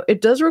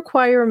 it does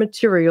require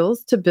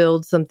materials to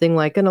build something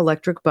like an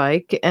electric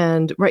bike.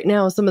 And right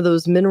now, some of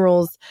those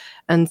minerals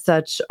and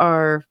such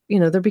are,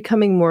 they're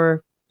becoming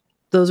more,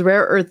 those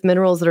rare earth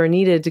minerals that are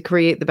needed to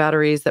create the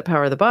batteries that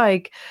power the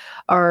bike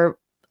are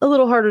a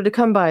little harder to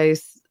come by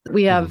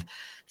We have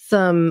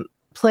some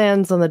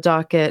plans on the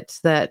docket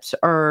that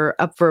are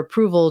up for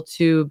approval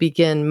to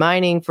begin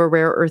mining for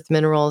rare earth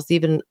minerals,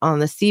 even on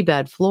the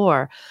seabed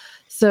floor.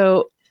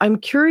 So I'm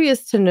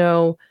curious to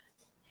know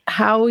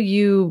how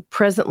you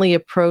presently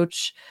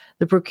approach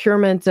the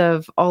procurement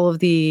of all of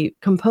the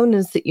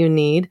components that you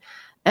need,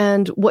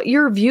 and what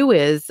your view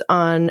is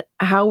on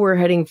how we're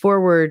heading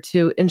forward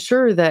to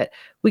ensure that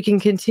we can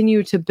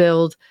continue to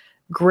build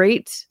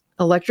great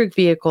electric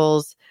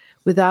vehicles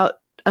without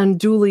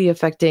unduly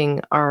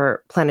affecting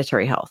our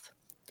planetary health.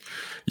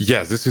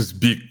 Yes, this is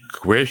big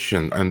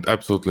question and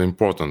absolutely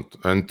important.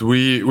 And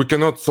we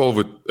cannot solve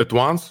it at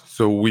once,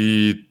 so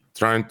we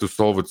trying to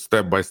solve it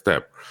step by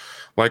step.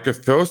 Like a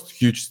first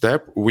huge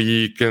step,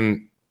 we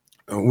can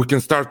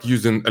start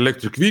using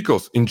electric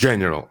vehicles in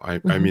general.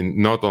 I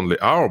mean, not only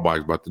our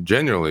bikes, but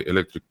generally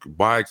electric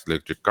bikes,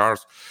 electric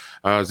cars.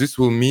 This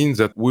will mean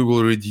that we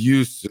will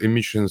reduce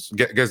emissions,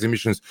 gas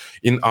emissions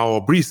in our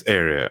breeze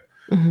area.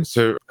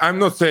 So I'm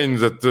not saying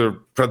that the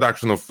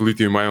production of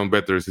lithium-ion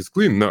batteries is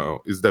clean.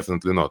 No, it's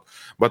definitely not.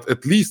 But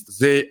at least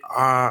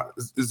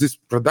this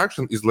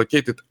production is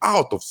located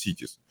out of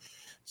cities.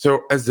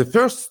 So as the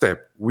first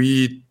step,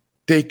 we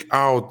take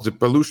out the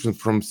pollution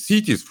from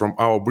cities, from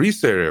our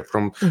breeze area,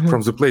 from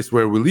the place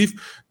where we live,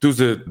 to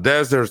the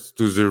deserts,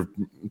 to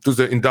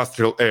the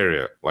industrial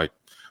area, like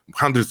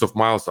hundreds of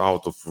miles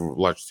out of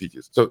large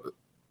cities. So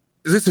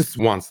this is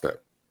one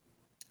step.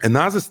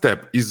 Another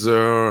step is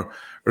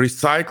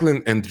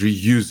recycling and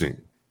reusing.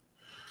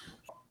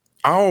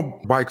 Our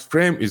bike's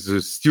frame is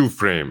a steel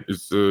frame.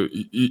 It's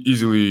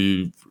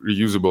easily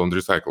reusable and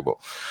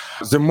recyclable.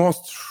 The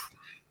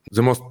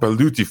most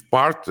pollutive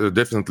part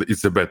definitely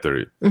is the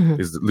battery.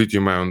 Is the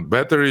lithium-ion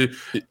battery.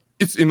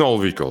 It's in all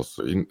vehicles.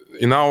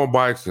 In our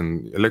bikes,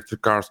 in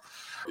electric cars,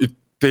 it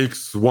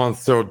takes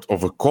 1/3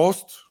 of a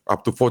cost,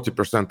 up to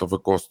 40% of the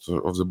cost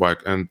of the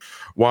bike, and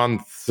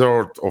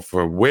 1/3 of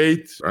a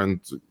weight, and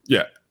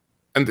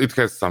it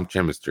has some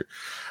chemistry,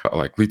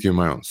 like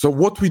lithium-ion. So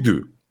what we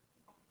do?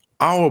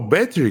 Our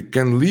battery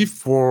can live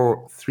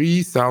for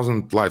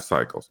 3,000 life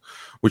cycles,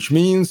 which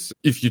means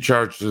if you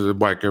charge the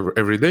bike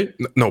every day,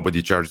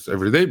 nobody charges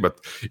every day, but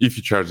if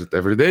you charge it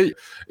every day,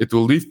 it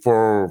will live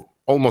for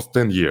almost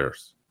 10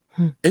 years.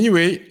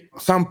 Anyway,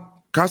 some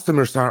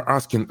customers are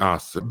asking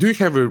us, do you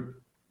have a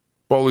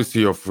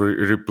policy of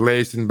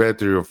replacing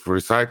battery, of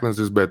recycling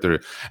this battery?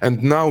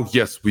 And now,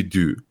 yes, we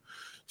do.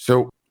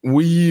 So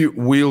we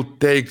will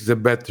take the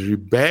battery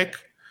back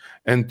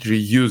and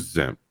reuse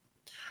them.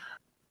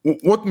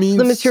 What means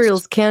the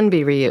materials can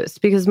be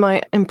reused? Because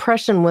my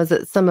impression was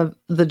that some of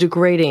the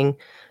degrading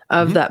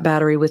of that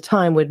battery with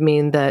time would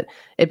mean that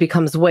it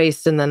becomes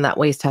waste, and then that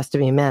waste has to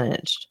be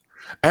managed.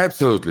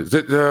 Absolutely.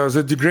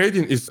 The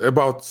degrading is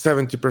about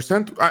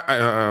 70%,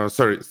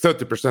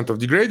 30% of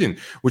degrading,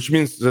 which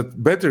means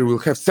that battery will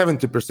have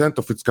 70%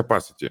 of its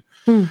capacity.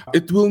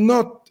 It will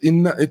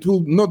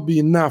not be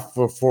enough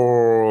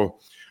for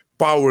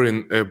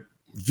powering a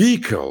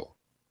vehicle,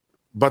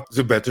 but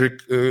the battery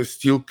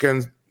still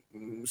can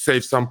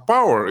save some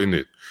power in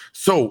it.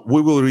 So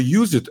we will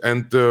reuse it,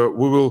 and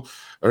we will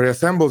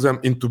reassemble them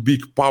into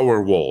big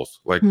power walls,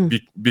 like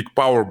big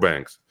power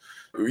banks.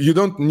 You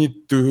don't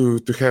need to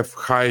have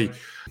high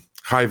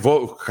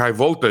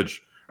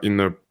voltage in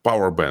a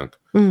power bank.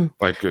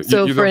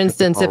 So, for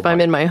instance, if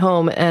I'm in my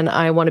home and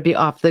I want to be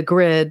off the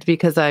grid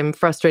because I'm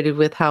frustrated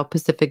with how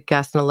Pacific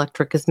Gas and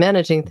Electric is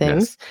managing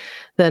things,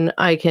 then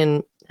I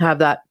can have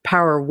that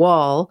power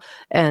wall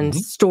and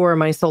store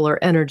my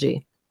solar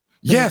energy.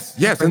 Yes.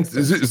 And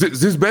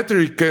this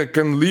battery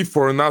can live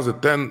for another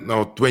 10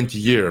 or 20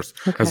 years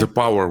as a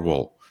power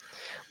wall.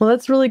 Well,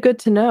 that's really good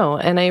to know.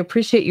 And I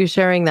appreciate you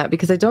sharing that,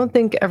 because I don't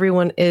think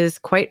everyone is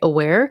quite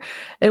aware.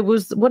 It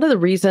was one of the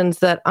reasons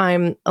that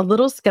I'm a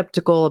little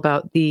skeptical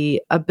about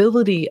the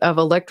ability of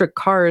electric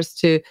cars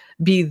to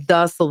be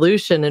the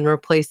solution in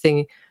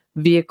replacing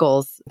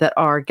vehicles that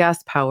are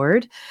gas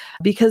powered,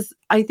 because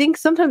I think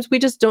sometimes we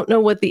just don't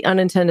know what the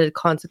unintended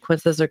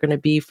consequences are going to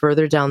be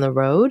further down the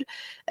road.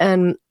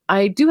 And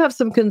I do have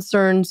some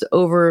concerns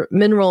over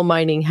mineral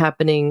mining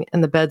happening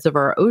in the beds of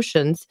our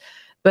oceans.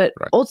 But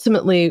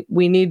ultimately,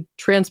 we need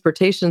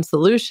transportation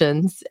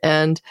solutions,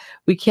 and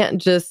we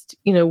can't just,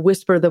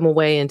 whisper them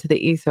away into the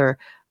ether.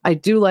 I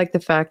do like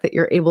the fact that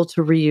you're able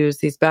to reuse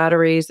these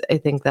batteries. I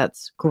think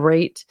that's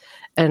great.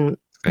 And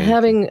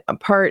having a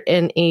part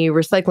in a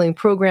recycling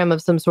program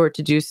of some sort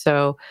to do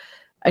so,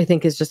 I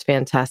think is just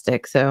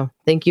fantastic. So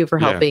thank you for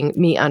helping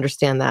me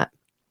understand that.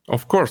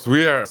 Of course,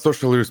 we are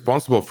socially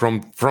responsible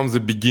from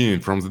the beginning,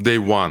 from the day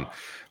one.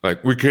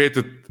 Like, we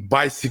created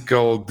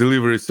bicycle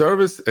delivery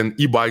service and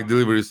e-bike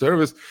delivery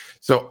service.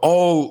 So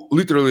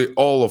literally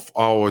all of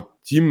our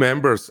team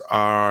members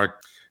are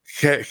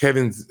have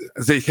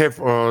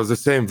the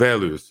same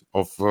values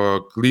of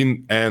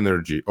clean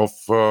energy, of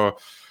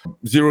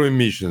zero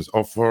emissions,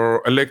 of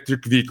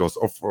electric vehicles,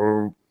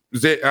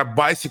 they are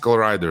bicycle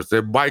riders,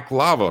 they're bike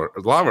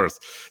lovers.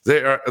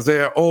 They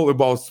are all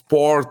about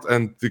sport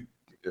and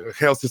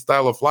healthy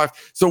style of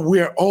life. So we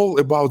are all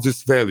about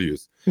these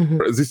values.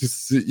 This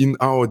is in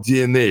our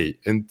DNA.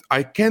 And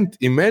I can't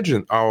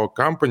imagine our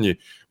company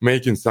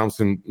making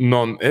something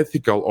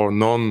non-ethical or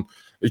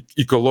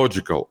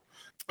non-ecological.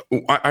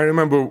 I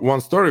remember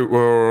one story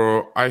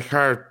where I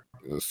hired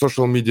a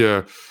social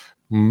media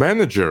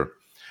manager.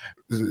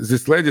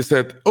 This lady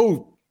said,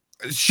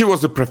 she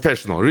was a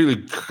professional,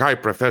 really high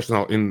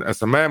professional in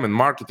SMM and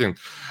marketing.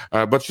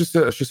 But she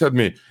said to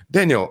me,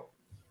 Daniel,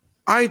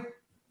 I'm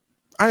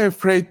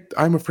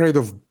afraid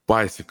of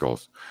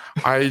bicycles.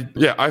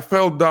 I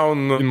fell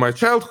down in my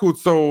childhood,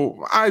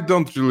 so I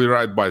don't really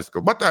ride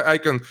bicycle, but I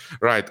can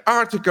write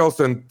articles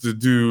and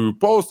do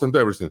posts and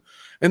everything.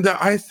 And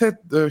I said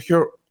to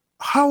her,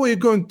 how are you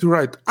going to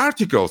write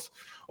articles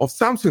of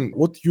something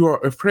what you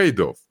are afraid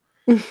of?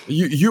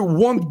 You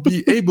won't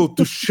be able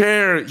to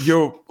share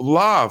your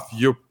love,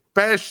 your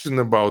passion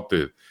about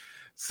it.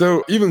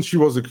 So even she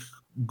was a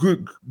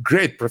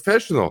great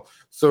professional,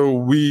 so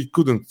we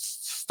couldn't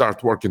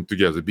start working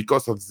together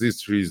because of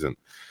this reason.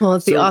 Well,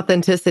 it's the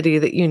authenticity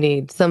that you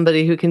need,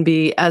 somebody who can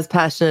be as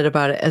passionate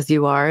about it as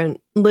you are and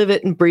live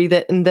it and breathe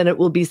it, and then it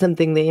will be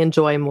something they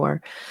enjoy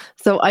more.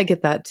 So I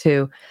get that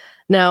too.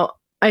 Now,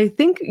 I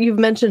think you've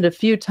mentioned a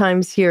few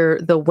times here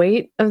the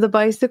weight of the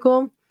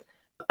bicycle.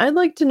 I'd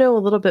like to know a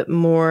little bit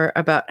more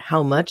about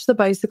how much the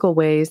bicycle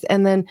weighs.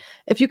 And then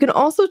if you can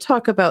also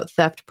talk about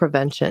theft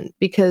prevention,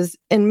 because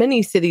in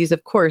many cities,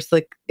 of course,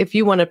 like if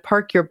you want to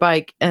park your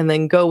bike and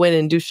then go in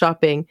and do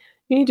shopping,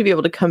 you need to be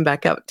able to come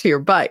back out to your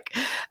bike.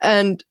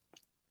 And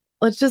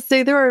let's just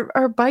say there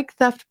are bike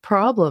theft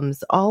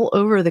problems all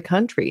over the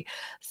country.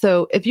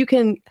 So if you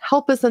can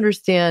help us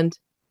understand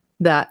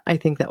that, I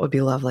think that would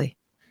be lovely.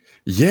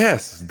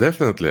 Yes,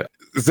 definitely.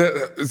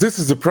 This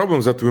is a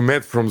problem that we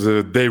met from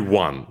the day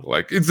one.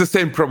 Like it's the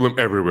same problem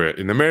everywhere,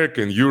 in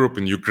America, in Europe,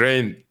 in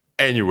Ukraine,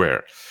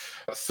 anywhere.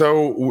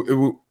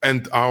 So,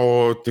 and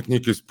our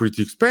technique is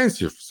pretty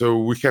expensive, so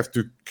we have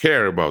to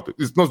care about it.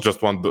 It's not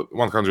just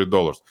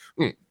 $100.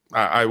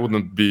 I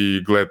wouldn't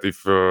be glad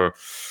if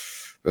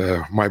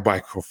my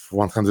bike of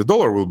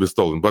 $100 will be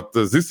stolen, but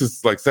this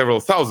is like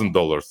several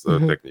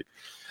 $1,000s technique.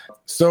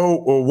 So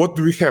what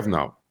do we have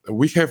now?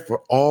 We have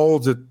all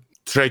the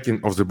tracking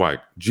of the bike,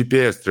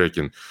 GPS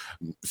tracking,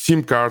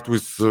 SIM card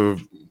with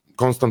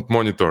constant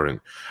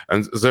monitoring.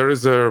 And there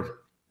is a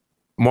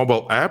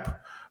mobile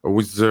app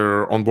with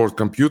the onboard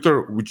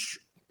computer, which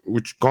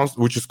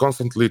is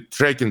constantly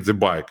tracking the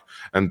bike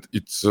and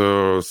its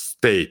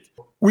state.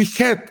 We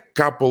had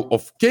couple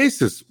of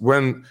cases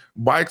when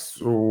bikes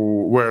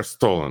were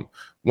stolen.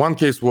 One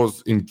case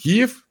was in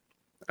Kiev,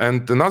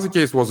 and another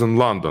case was in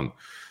London.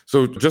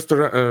 So just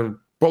a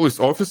police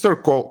officer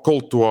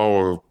called to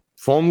our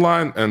phone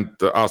line and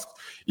asked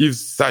if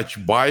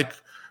such bike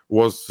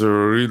was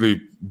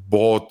really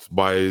bought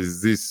by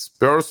this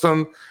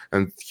person,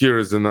 and here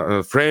is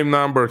a frame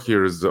number,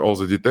 here is all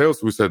the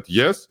details. We said,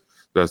 yes,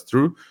 that's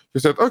true. He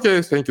said,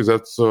 okay, thank you,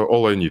 that's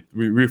all I need.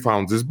 We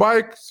found this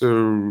bike,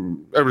 so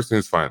everything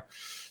is fine.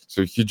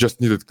 So he just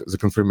needed the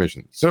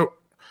confirmation. So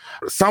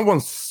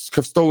someone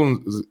have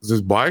stolen this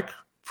bike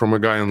from a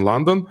guy in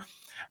London,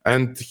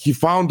 and he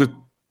found it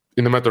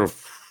in a matter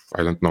of,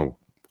 I don't know,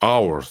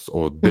 hours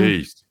or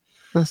days.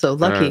 So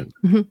lucky.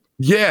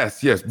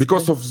 Yes,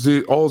 because of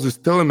all this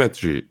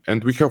telemetry,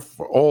 and we have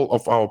all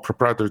of our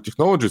proprietary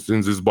technologies in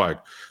this bike.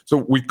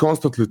 So we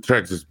constantly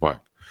track this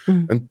bike.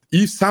 And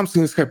if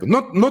something is happening,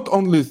 not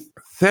only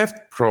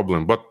theft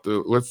problem, but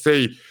let's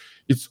say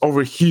it's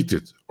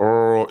overheated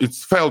or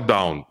it's fell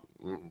down,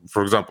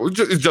 for example, it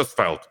just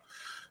fell.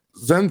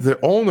 Then the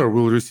owner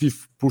will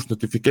receive push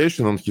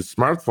notification on his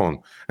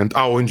smartphone, and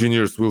our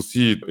engineers will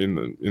see it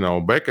in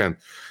our backend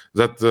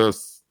that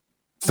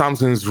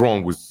something is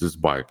wrong with this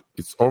bike.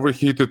 It's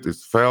overheated,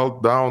 it's fell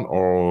down,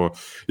 or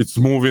it's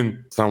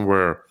moving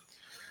somewhere.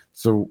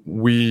 So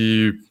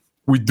we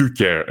do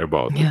care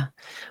about it.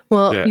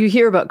 Well, you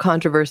hear about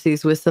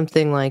controversies with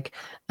something like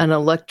an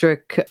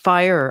electric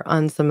fire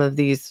on some of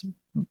these,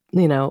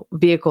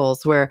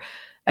 vehicles, where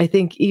I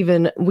think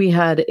even we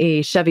had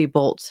a Chevy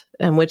Bolt,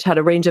 which had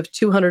a range of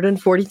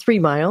 243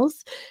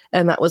 miles.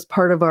 And that was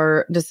part of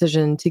our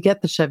decision to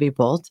get the Chevy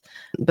Bolt.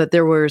 But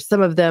there were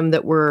some of them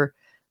that were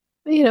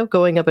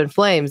going up in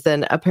flames.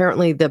 And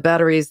apparently the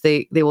batteries,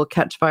 they will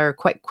catch fire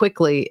quite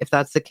quickly if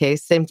that's the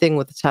case. Same thing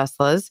with the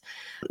Teslas.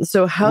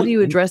 So how do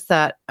you address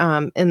that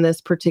in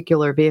this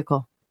particular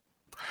vehicle?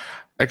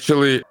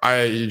 Actually,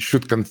 I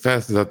should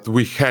confess that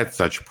we had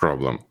such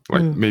problem,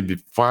 maybe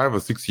 5 or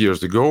 6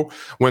 years ago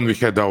when we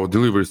had our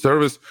delivery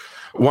service.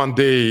 One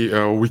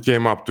day we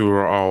came up to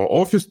our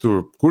office, to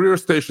a courier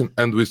station,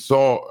 and we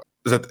saw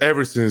that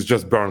everything is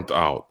just burnt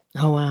out.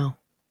 Oh, wow.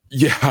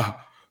 Yeah.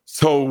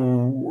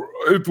 So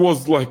it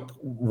was like,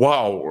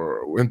 wow.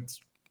 And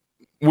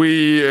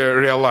we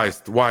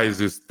realized why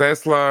this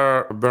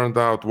Tesla burned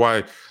out,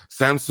 why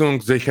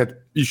Samsung, they had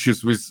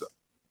issues with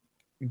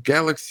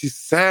Galaxy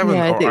 7.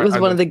 Yeah, I think it was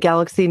one of the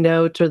Galaxy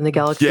Note or the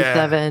Galaxy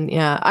 7.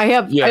 Yeah. I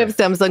have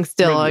Samsung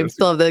still. I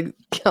still have the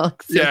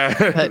Galaxy.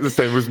 Yeah, the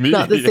same with me.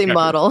 Not the same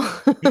model.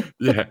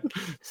 Yeah.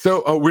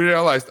 So we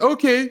realized,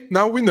 okay,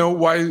 now we know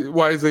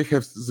why they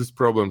have these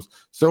problems.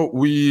 So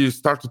we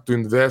started to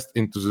invest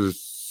into the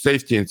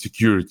safety and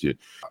security.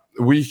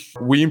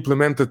 We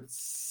implemented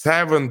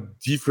 7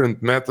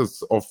 different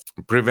methods of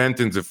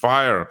preventing the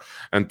fire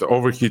and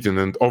overheating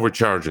and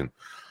overcharging,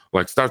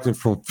 like starting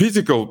from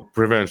physical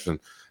prevention,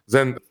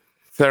 then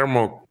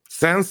thermal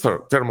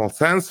sensor,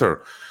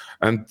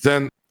 and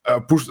then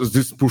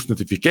push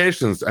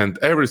notifications and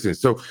everything.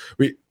 So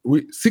we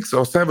 6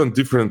 or 7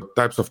 different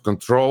types of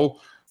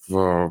control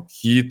for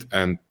heat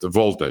and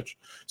voltage.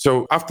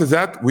 So after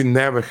that, we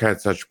never had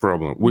such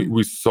problem.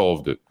 We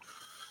solved it.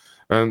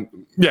 And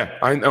yeah,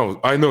 I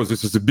know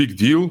this is a big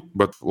deal,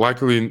 but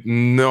luckily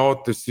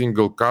not a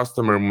single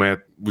customer met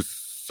with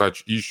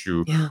such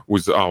issue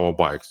with our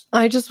bikes.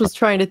 I just was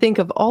trying to think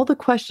of all the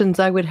questions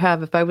I would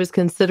have if I was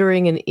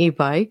considering an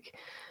e-bike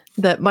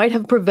that might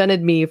have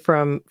prevented me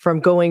from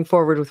going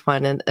forward with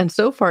one. And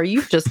so far,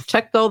 you've just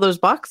checked all those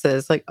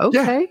boxes. Like,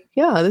 okay,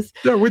 yeah,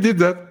 we did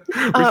that.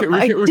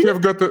 We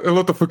have got a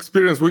lot of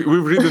experience. We've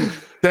ridden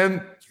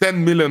 10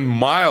 million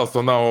miles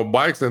on our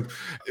bikes, and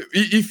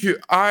if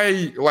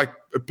I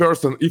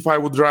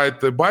would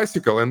ride a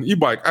bicycle and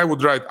e-bike, I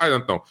would ride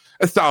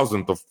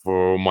 1,000 of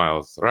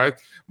miles, right?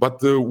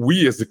 But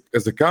we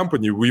as a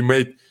company, we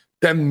made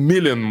 10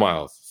 million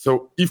miles.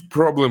 So if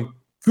problem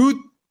could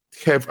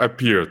have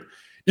appeared,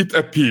 it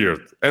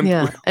appeared, and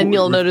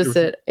you'll notice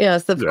it.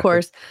 Yes, of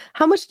course.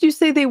 How much do you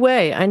say they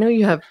weigh? I know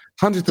you have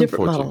 140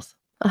 different models.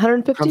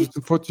 150?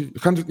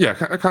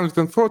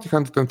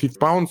 150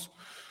 pounds.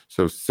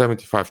 So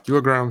 75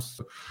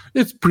 kilograms.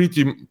 It's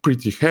pretty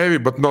heavy,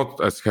 but not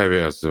as heavy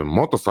as a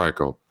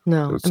motorcycle.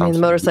 No, So I mean, the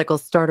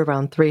motorcycles start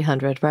around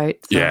 300, right?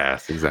 So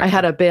yes, exactly. I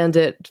had a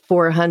Bandit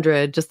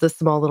 400, just a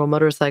small little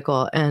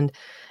motorcycle, and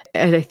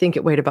I think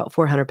it weighed about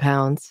 400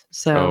 pounds.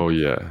 So,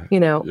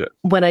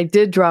 when I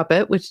did drop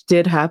it, which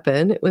did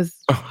happen, it was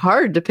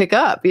hard to pick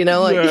up, get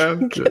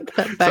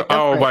that back so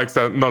our up, bikes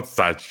are not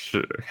such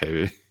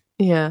heavy.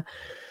 Yeah.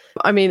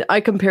 I mean,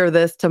 I compare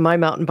this to my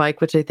mountain bike,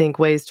 which I think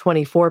weighs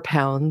 24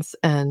 pounds,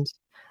 and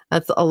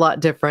that's a lot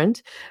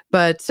different.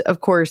 But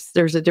of course,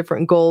 there's a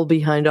different goal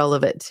behind all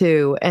of it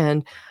too.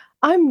 And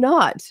I'm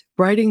not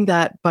riding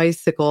that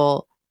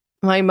bicycle,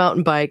 my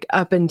mountain bike,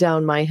 up and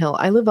down my hill.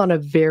 I live on a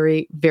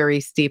very,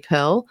 very steep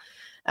hill.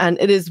 And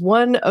it is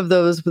one of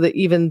those that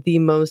even the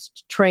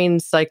most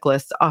trained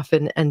cyclists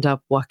often end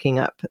up walking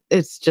up.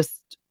 It's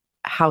just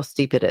how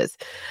steep it is.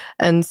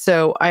 And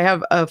so I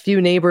have a few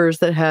neighbors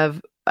that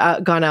have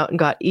gone out and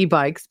got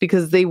e-bikes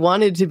because they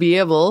wanted to be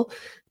able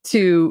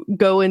to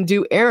go and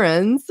do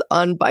errands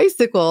on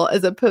bicycle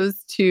as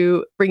opposed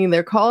to bringing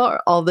their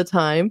car all the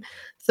time.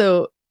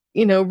 So,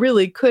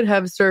 really could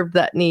have served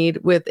that need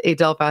with a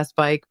Delfast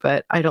bike,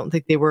 but I don't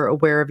think they were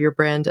aware of your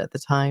brand at the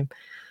time.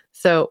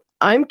 So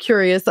I'm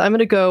curious. I'm going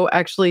to go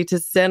actually to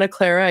Santa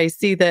Clara. I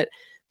see that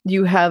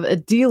you have a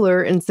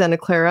dealer in Santa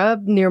Clara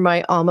near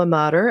my alma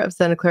mater of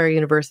Santa Clara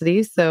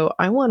University. So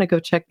I want to go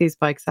check these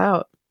bikes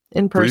out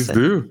in person. Please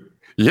do.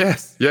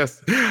 Yes.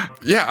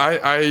 Yeah,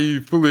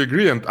 I fully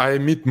agree. And I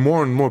meet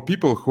more and more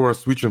people who are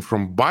switching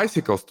from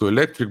bicycles to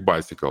electric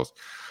bicycles.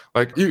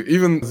 Like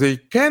even they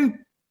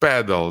can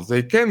pedal,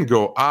 they can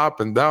go up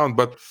and down,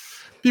 but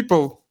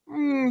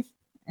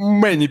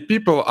many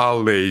people are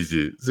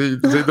lazy. They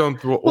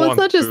don't want to. Well, it's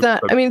not just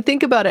that. I mean,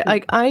 think about it.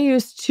 Like I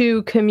used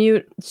to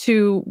commute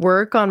to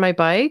work on my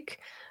bike.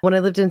 When I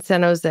lived in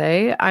San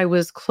Jose, I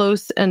was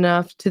close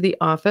enough to the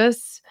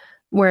office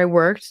where I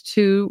worked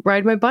to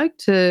ride my bike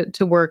to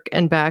work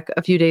and back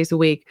a few days a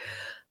week.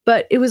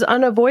 But it was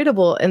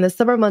unavoidable. In the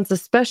summer months,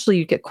 especially,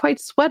 you get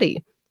quite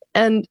sweaty.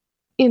 And,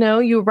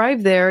 you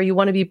arrive there, you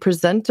want to be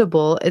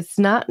presentable. It's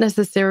not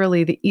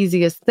necessarily the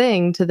easiest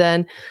thing to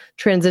then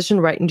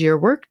transition right into your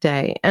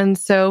workday. And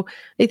so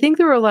I think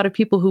there are a lot of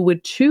people who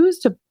would choose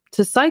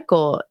to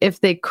cycle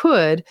if they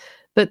could,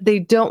 but they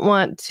don't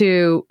want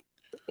to,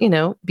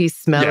 be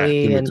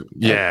smelly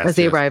as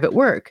they arrive at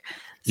work.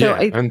 So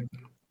I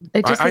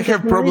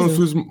have problems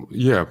with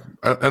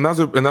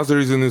another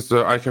reason is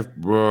I have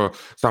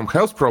some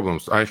health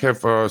problems. I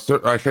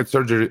had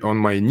surgery on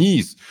my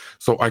knees,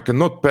 so I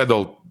cannot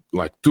pedal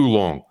like too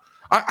long.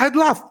 I'd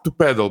love to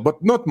pedal, but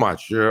not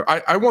much.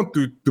 I want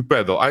to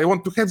pedal. I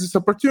want to have this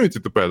opportunity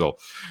to pedal,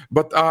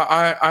 but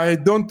I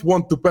don't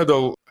want to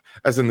pedal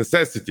as a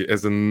necessity,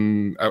 as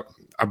an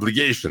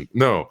obligation.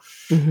 No.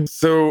 Mm-hmm.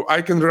 So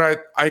I can ride.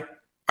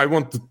 I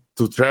want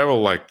to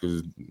travel like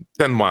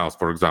 10 miles,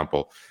 for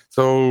example.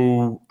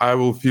 So I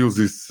will feel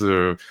this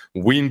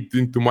wind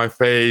into my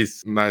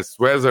face, nice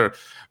weather.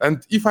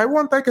 And if I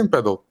want, I can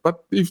pedal.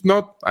 But if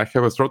not, I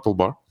have a throttle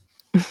bar.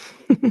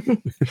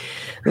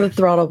 The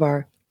throttle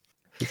bar.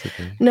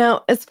 Okay.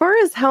 Now, as far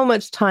as how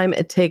much time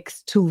it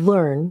takes to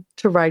learn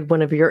to ride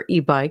one of your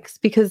e-bikes,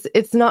 because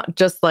it's not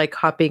just like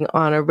hopping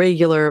on a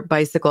regular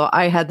bicycle.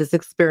 I had this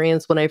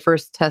experience when I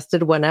first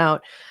tested one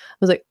out.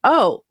 was like,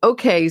 oh,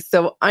 okay,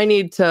 so I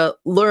need to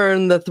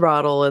learn the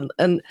throttle.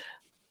 And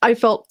I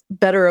felt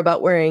better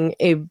about wearing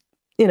a,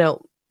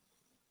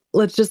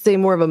 let's just say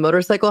more of a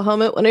motorcycle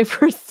helmet when I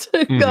first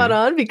got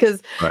on,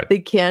 because they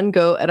can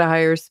go at a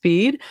higher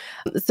speed.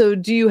 So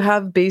do you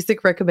have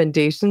basic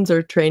recommendations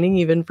or training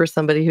even for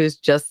somebody who's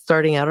just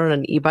starting out on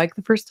an e-bike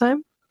the first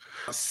time?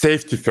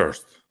 Safety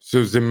first.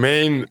 So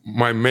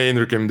my main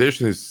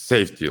recommendation is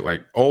safety,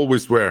 like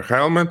always wear a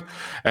helmet.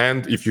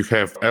 And if you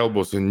have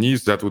elbows and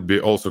knees, that would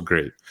be also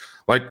great.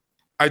 Like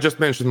I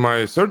just mentioned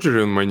my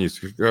surgery on my knees,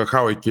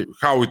 how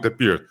it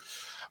appeared.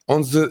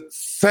 On the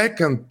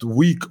second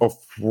week of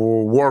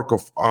work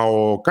of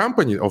our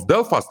company, of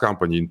Delfast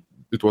company,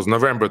 it was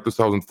November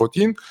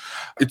 2014,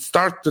 it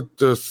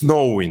started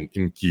snowing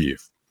in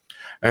Kiev.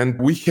 And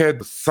we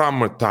had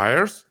summer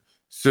tires.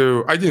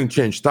 So I didn't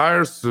change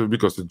tires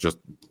because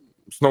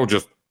snow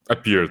just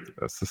appeared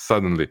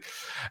suddenly.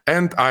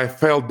 And I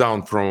fell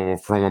down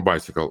from a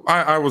bicycle.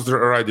 I was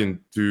riding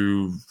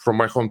from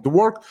my home to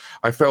work.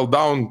 I fell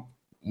down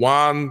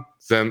one,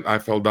 then I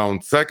fell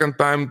down second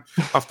time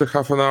after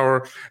half an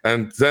hour.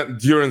 And then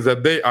during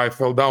that day, I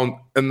fell down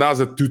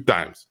another 2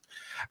 times.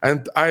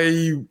 And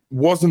I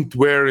wasn't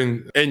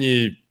wearing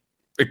any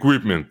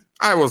equipment.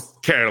 I was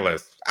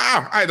careless.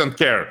 I don't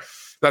care.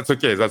 That's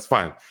okay. That's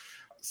fine.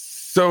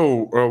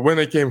 So when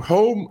I came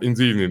home in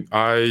the evening,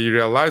 I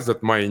realized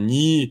that my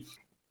knee,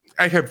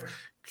 I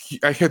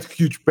had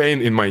huge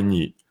pain in my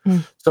knee.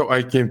 So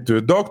I came to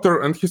a doctor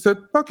and he said,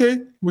 okay,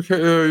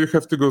 you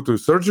have to go to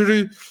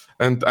surgery.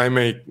 And I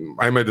made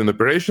an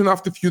operation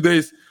after a few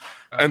days,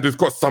 and it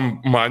cost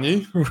some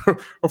money,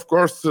 of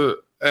course,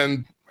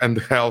 and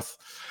health.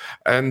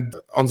 And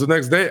on the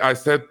next day, I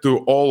said to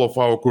all of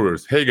our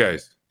couriers, hey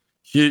guys,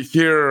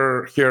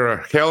 here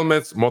are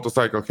helmets,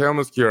 motorcycle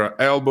helmets, here are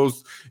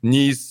elbows,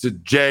 knees,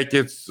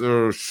 jackets,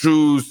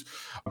 shoes,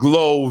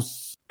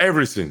 gloves,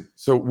 everything.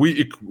 So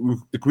we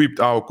equipped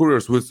our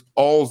couriers with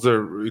all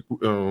the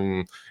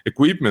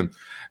equipment.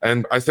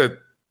 And I said,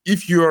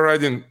 if you are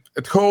riding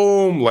at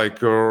home, like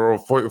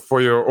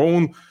for your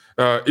own,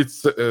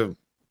 it's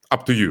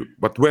up to you.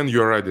 But when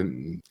you're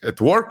riding at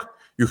work,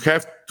 you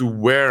have to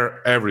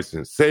wear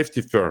everything.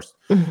 Safety first.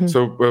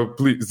 So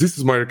please, this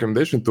is my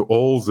recommendation to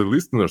all the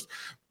listeners.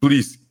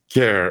 Please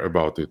care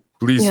about it.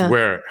 Please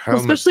wear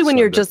helmets. Especially when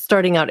you're just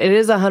starting out. It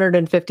is a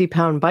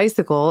 150-pound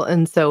bicycle.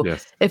 And so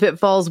if it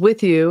falls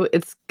with you,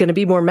 it's going to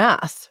be more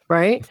mass,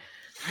 right?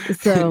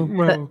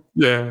 So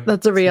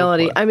that's a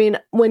reality. I mean,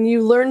 when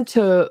you learn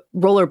to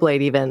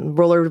rollerblade,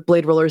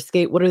 roller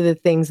skate, what are the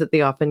things that they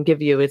often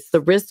give you? It's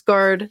the wrist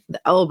guard, the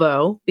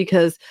elbow,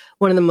 because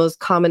one of the most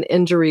common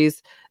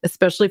injuries,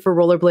 especially for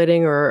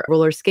rollerblading or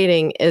roller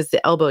skating, is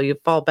the elbow. You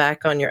fall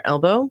back on your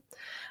elbow.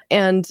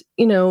 And,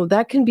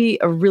 that can be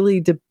a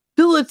really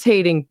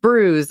debilitating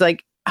bruise,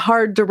 like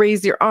hard to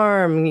raise your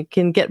arm. You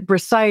can get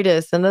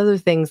bursitis and other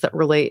things that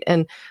relate,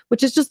 and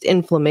which is just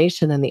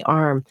inflammation in the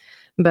arm.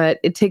 But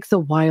it takes a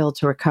while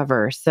to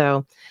recover.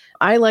 So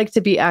I like to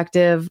be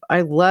active.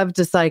 I love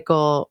to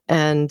cycle.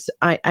 And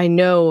I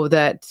know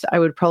that I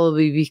would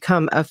probably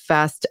become a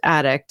fast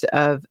addict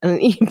of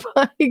an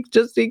e-bike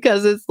just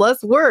because it's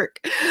less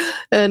work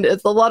and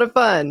it's a lot of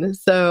fun.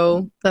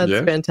 So that's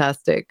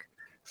fantastic.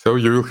 So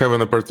you will have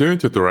an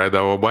opportunity to ride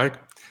our bike.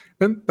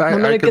 And I'm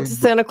going to get to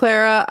Santa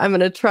Clara. I'm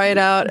going to try it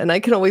out, and I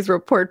can always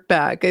report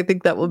back. I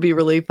think that will be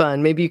really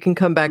fun. Maybe you can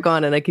come back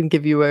on, and I can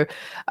give you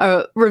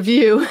a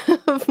review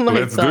of my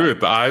Let's do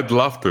it. I'd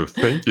love to.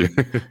 Thank you.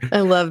 I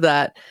love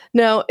that.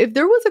 Now, if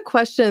there was a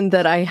question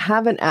that I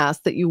haven't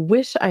asked that you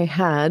wish I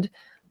had,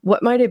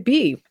 what might it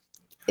be?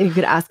 And you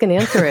could ask and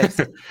answer it.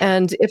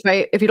 And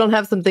if you don't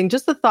have something,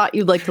 just a thought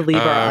you'd like to leave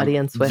our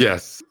audience with.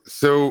 Yes.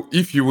 So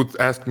if you would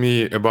ask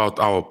me about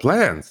our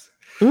plans,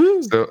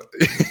 so,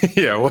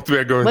 what we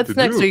are going to do. What's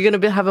next? Are you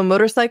going to have a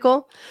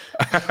motorcycle?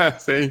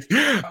 Thanks.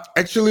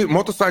 Actually,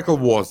 motorcycle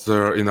was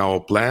in our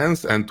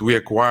plans, and we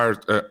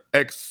acquired an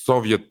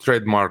ex-Soviet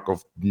trademark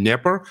of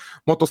Dnieper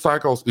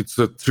motorcycles. It's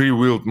a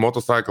 3-wheeled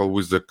motorcycle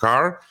with a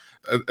car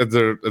at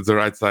the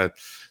right side.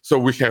 So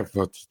we have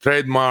a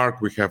trademark,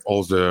 we have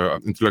all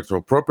the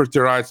intellectual property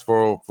rights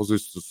for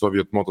this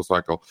Soviet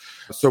motorcycle.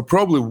 So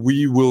probably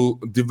we will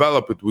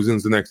develop it within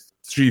the next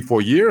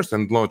 3-4 years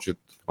and launch it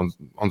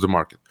on the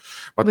market.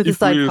 But with a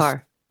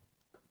sidecar?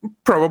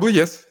 Probably,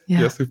 yes.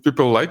 Yeah. Yes, if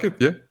people like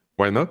it,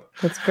 why not?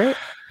 That's great.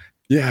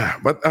 Yeah,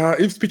 but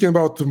if speaking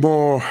about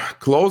more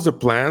closer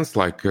plans,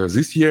 like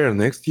this year,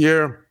 next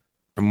year,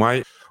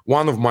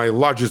 one of my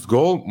largest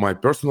goal, my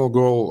personal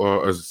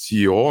goal as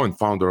CEO and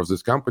founder of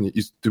this company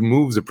is to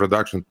move the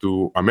production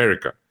to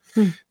America.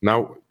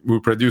 Now,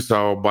 we produce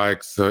our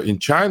bikes in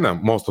China.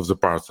 Most of the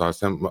parts are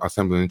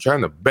assembled in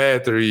China.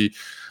 Battery,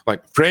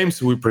 like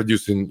frames, we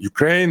produce in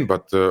Ukraine,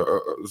 but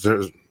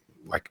there's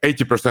like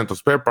 80% of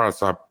spare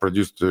parts are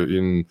produced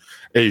in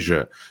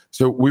Asia.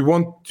 So we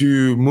want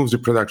to move the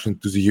production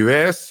to the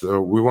US.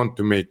 We want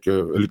to make,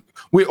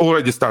 we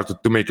already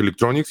started to make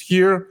electronics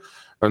here.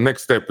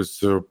 Next step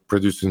is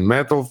producing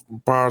metal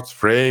parts,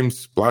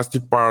 frames,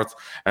 plastic parts,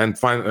 and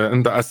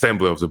the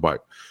assembly of the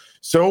bike.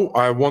 So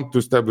I want to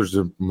establish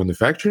the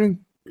manufacturing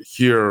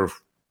here.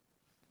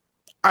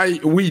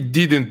 We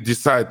didn't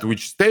decide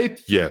which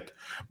state yet,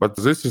 but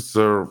this is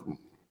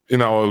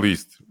in our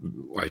list.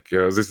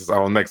 This is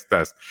our next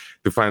task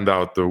to find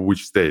out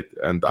which state.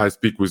 And I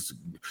speak with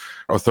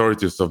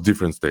authorities of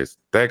different states: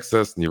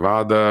 Texas,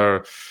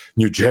 Nevada,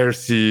 New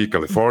Jersey,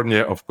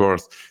 California, of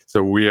course.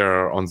 So we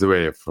are on the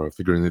way of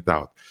figuring it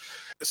out.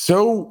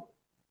 So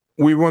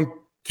we want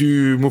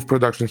to move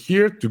production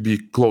here to be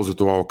closer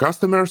to our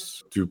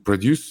customers, to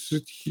produce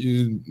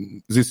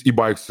these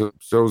e-bikes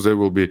so they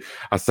will be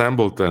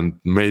assembled and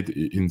made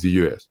in the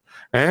US.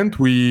 And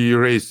we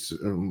raise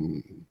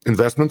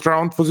investment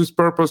round for this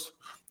purpose.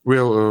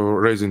 We're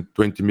raising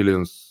 $20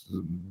 million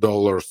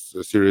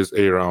Series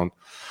A round.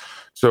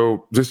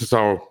 So this is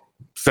our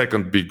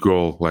second big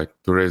goal,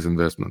 to raise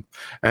investment.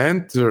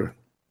 And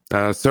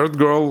third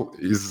goal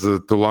is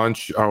to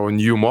launch our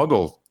new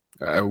model,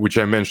 which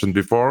I mentioned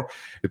before.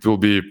 It will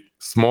be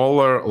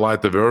smaller,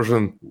 lighter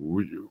version,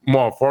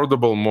 more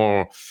affordable,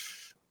 more.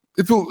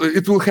 It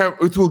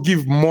will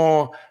give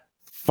more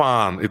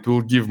fun. It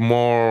will give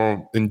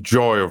more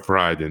enjoy of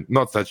riding.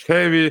 Not such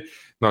heavy,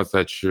 not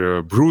such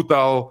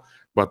brutal,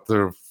 but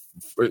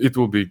it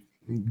will be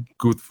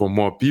good for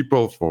more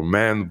people, for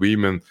men,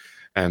 women,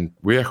 and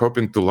we are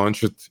hoping to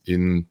launch it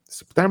in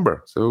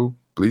September. So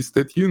please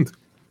stay tuned.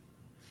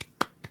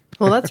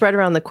 Well, that's right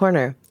around the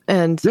corner,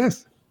 and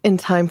yes, in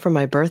time for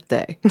my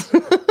birthday.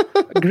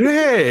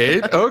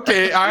 Great.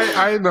 Okay,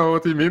 I know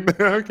what you mean.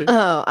 Okay.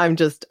 Oh,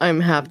 I'm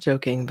half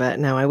joking, but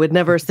no, I would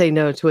never say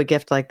no to a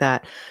gift like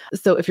that.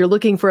 So if you're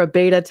looking for a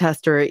beta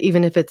tester,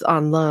 even if it's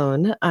on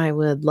loan, I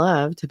would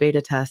love to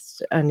beta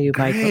test a new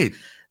bike.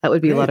 That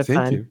would be a lot of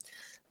fun.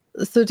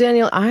 So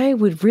Daniel, I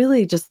would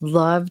really just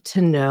love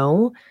to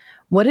know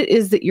what it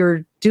is that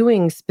you're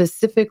doing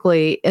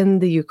specifically in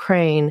the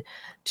Ukraine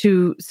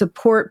to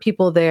support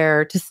people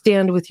there, to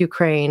stand with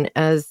Ukraine,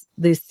 as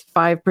these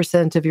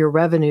 5% of your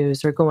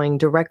revenues are going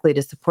directly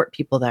to support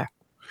people there.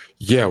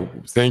 Yeah,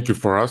 thank you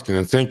for asking,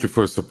 and thank you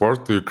for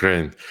support to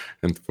Ukraine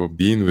and for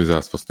being with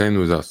us, for staying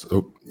with us.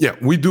 Yeah,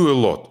 we do a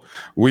lot.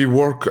 We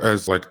work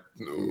as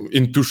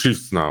in two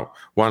shifts now.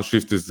 One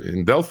shift is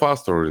in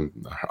Belfast or in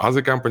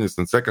other companies,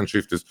 and second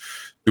shift is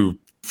to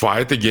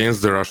fight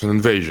against the Russian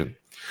invasion.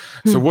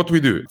 So what we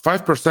do,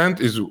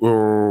 5% is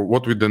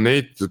what we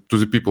donate to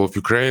the people of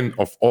Ukraine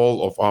of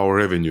all of our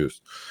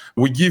revenues.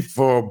 We give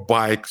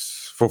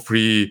bikes for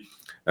free,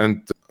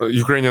 and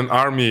Ukrainian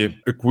army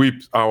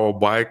equipped our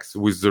bikes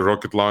with the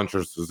rocket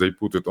launchers. So they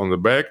put it on the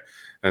back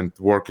and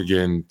work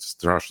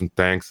against Russian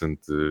tanks and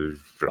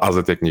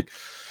other technique.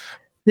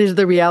 These are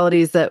the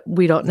realities that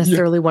we don't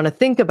necessarily want to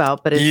think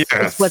about, but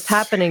it's what's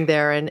happening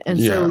there. And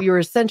so you're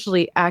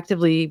essentially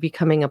actively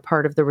becoming a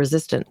part of the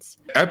resistance.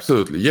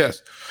 Absolutely,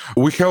 yes.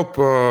 We help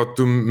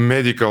to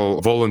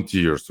medical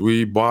volunteers.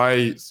 We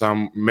buy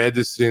some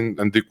medicine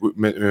and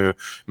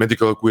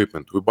medical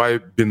equipment. We buy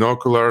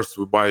binoculars.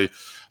 We buy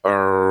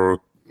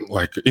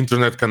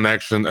internet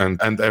connection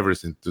and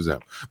everything to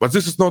them. But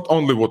this is not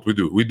only what we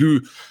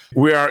do.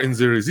 We are in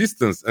the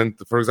resistance. And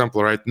for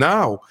example, right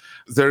now,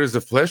 there is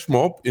a flash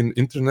mob in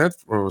internet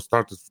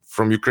started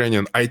from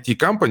Ukrainian IT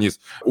companies.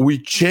 We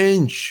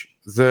change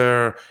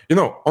their,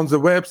 on the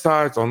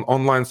websites, on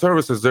online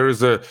services, there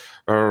is a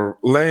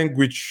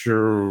language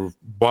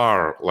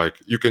bar,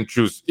 you can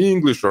choose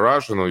English or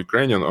Russian or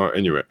Ukrainian or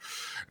anywhere.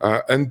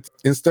 And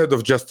instead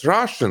of just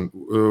Russian,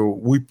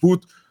 we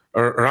put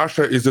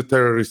Russia is a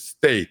terrorist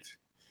state.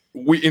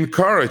 We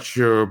encourage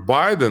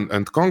Biden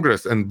and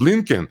Congress and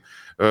Blinken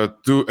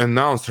to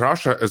announce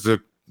Russia as a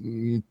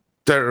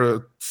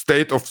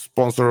state of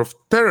sponsor of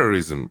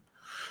terrorism,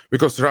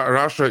 because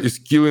Russia is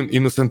killing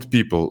innocent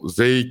people.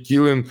 They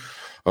killing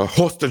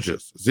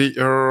hostages. They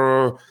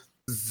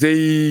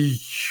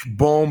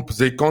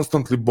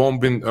constantly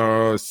bombing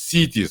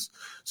cities.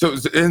 So,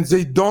 and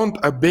they don't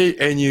obey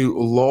any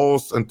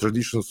laws and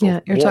traditions.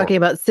 Yeah, you're talking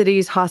about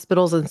cities,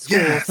 hospitals, and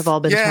schools have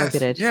all been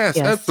targeted. Yes,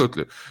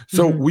 absolutely.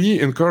 So we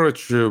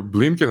encourage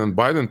Blinken and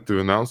Biden to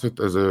announce it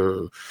as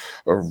a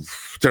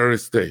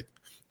terrorist state.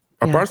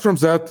 Apart from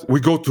that, we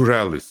go to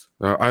rallies.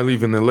 I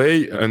live in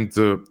LA, and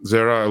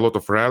there are a lot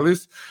of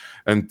rallies,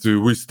 and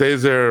we stay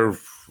there.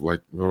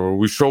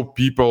 We show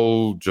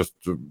people, just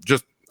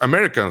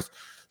Americans.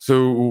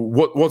 So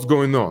what's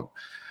going on?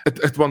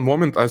 At one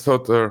moment, I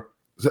thought,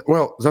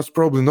 that's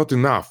probably not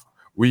enough.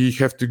 We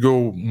have to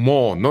go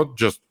more, not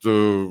just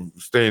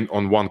staying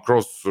on one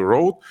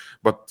crossroad,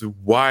 but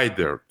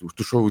wider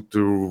to show it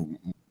to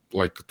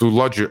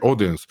larger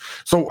audience.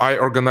 So I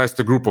organized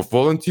a group of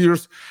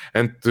volunteers,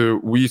 and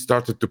we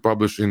started to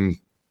publish in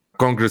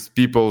Congress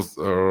people's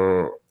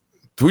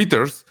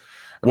Twitters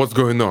what's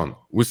going on.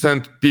 We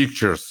send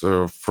pictures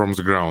from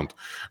the ground,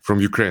 from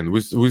Ukraine.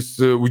 We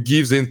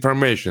give the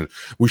information.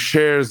 We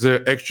share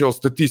the actual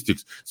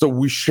statistics. So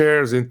we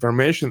share the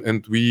information,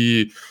 and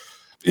we,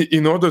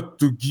 in order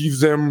to give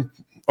them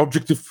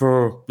objective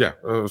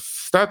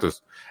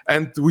status.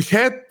 And we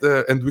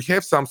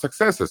have some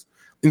successes.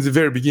 in the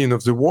very beginning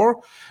of the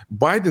war,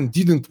 Biden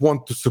didn't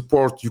want to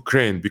support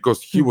Ukraine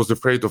because he was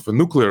afraid of a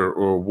nuclear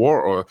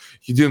war, or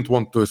he didn't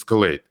want to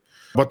escalate.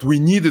 But we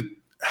needed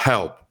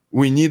help.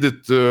 We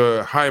needed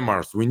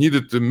HIMARS. We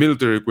needed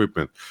military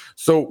equipment.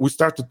 So we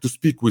started to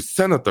speak with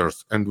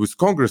senators and with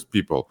Congress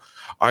people.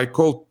 I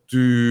called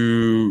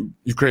to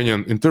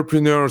Ukrainian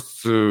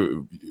entrepreneurs,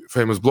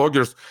 famous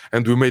bloggers,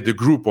 and we made a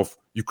group of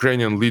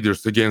Ukrainian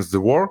leaders against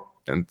the war.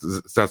 And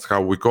that's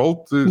how we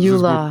called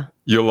YULA.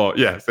 YULA,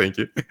 yeah, thank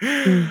you.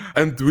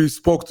 And we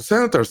spoke to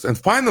senators, and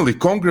finally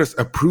Congress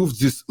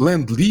approved this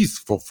Lend-Lease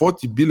for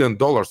 $40 billion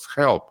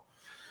help.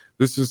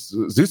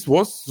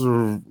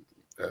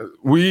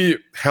 We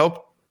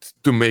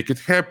helped to make it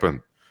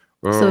happen.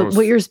 So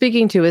what you're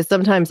speaking to is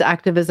sometimes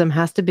activism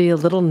has to be a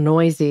little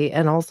noisy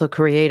and also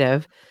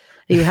creative.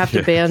 You have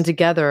to band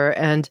together.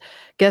 And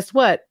guess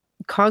what?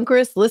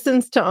 Congress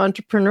listens to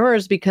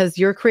entrepreneurs because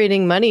you're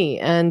creating money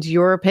and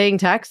you're paying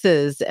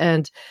taxes,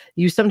 and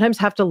you sometimes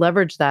have to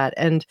leverage that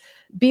and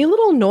be a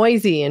little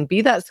noisy and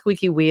be that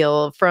squeaky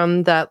wheel,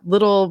 from that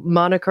little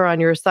moniker on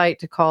your site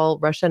to call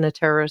Russia a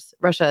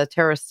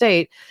terrorist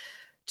state,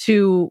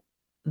 to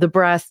the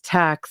brass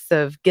tacks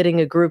of getting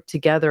a group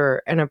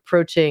together and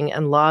approaching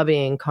and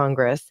lobbying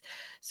Congress.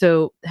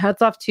 So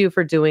hats off to you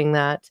for doing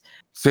that.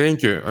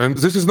 Thank you. And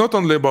this is not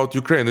only about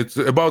Ukraine, it's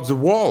about the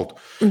world.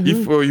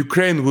 If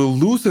Ukraine will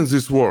lose in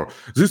this war,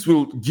 this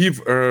will give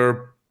a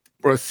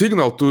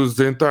signal to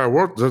the entire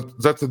world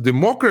that the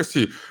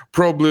democracy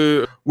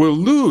probably will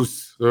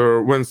lose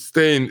when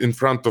staying in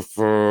front of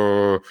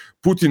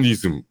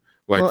Putinism.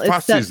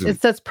 Fascism. It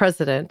sets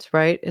precedent,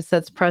 right? It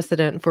sets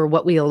precedent for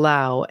what we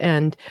allow.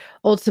 And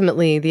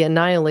ultimately, the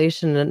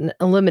annihilation and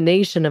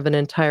elimination of an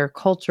entire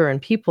culture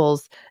and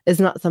peoples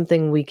is not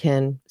something we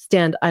can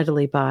stand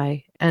idly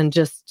by and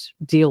just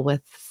deal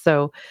with.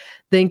 So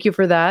thank you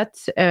for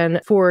that.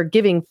 And for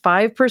giving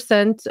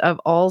 5% of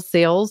all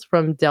sales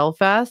from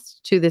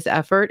Delfast to this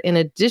effort, in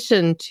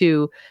addition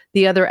to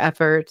the other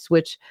efforts,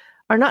 which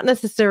are not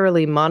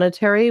necessarily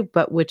monetary,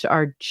 but which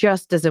are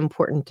just as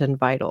important and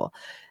vital.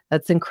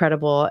 That's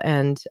incredible.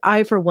 And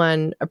I, for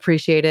one,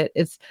 appreciate it.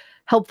 It's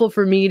helpful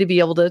for me to be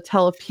able to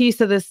tell a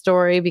piece of this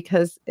story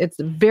because it's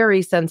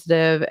very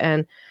sensitive.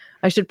 And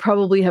I should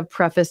probably have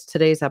prefaced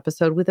today's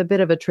episode with a bit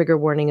of a trigger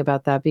warning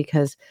about that,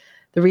 because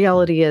the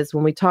reality is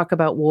when we talk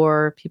about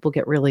war, people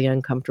get really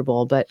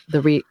uncomfortable. But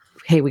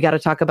hey, we got to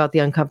talk about the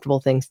uncomfortable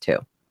things too.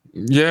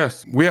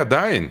 Yes, we are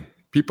dying.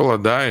 People are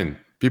dying.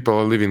 People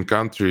are leaving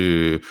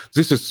country.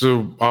 This is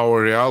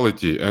our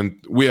reality, and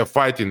we are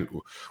fighting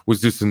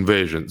with this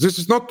invasion. This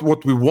is not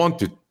what we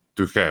wanted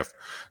to have.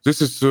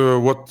 This is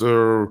what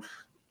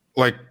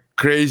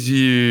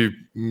crazy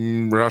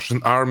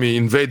Russian army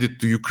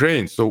invaded to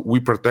Ukraine. So we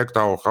protect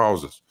our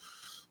houses,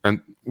 and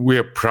we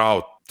are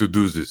proud to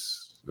do this.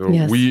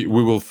 Yes. We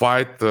will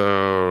fight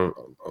for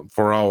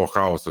our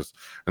houses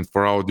and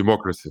for our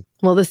democracy.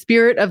 Well, the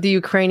spirit of the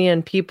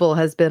Ukrainian people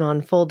has been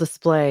on full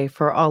display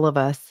for all of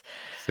us.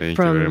 Thank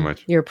you very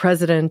much. Your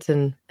president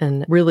and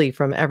really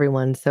from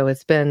everyone. So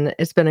it's been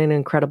an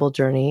incredible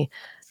journey.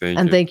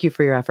 Thank you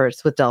for your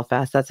efforts with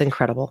Delfast. That's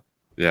incredible.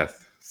 Yes.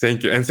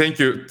 Thank you. And thank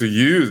you to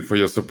you for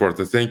your support.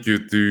 And thank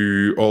you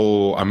to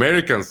all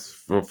Americans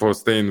for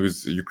staying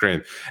with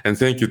Ukraine. And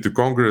thank you to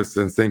Congress,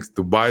 and thanks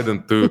to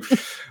Biden too.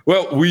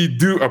 Well, we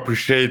do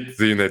appreciate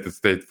the United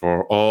States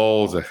for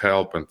all the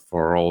help and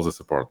for all the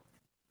support.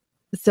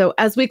 So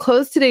as we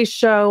close today's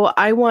show,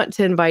 I want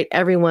to invite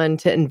everyone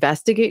to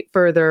investigate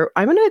further.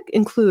 I'm going to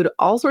include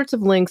all sorts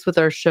of links with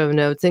our show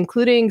notes,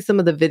 including some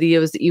of the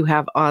videos that you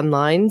have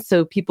online,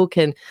 so people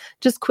can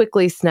just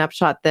quickly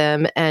snapshot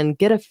them and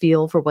get a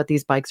feel for what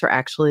these bikes are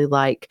actually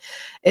like.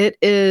 It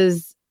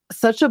is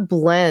such a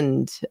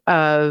blend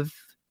of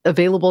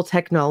available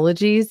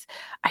technologies.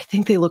 I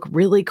think they look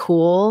really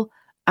cool.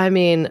 I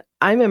mean,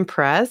 I'm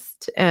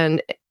impressed,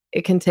 and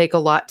it can take a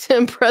lot to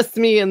impress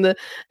me in the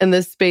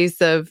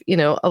space of,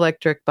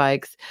 electric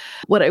bikes.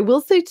 What I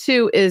will say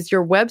too is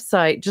your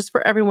website, just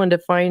for everyone to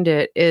find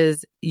it,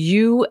 is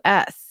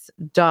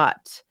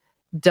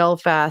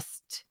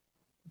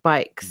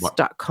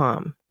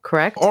us.delfastbikes.com,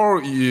 correct?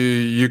 Or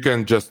you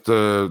can just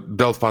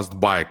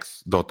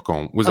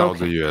delfastbikes.com without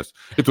the US.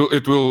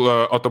 It will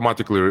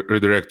automatically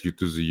redirect you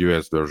to the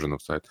US version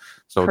of site.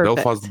 So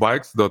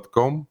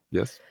delfastbikes.com,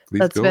 yes.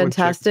 That's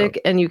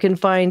fantastic. And you can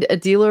find a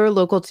dealer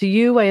local to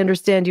you. I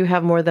understand you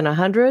have more than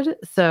 100,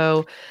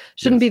 so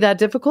shouldn't be that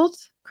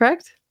difficult,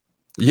 correct?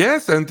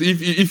 Yes, and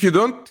if you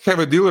don't have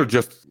a dealer,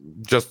 just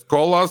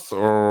call us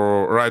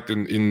or write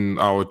in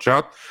our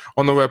chat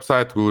on the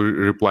website. We'll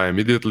reply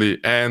immediately,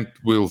 and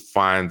we'll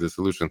find the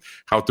solution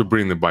how to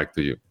bring the bike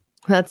to you.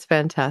 That's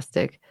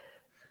fantastic.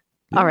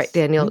 Yes, all right,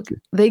 Daniel,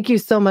 thank you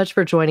so much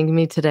for joining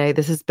me today.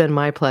 This has been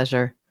my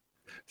pleasure.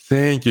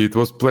 Thank you. It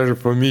was a pleasure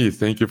for me.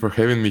 Thank you for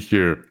having me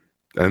here.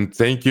 And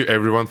thank you,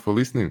 everyone, for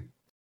listening.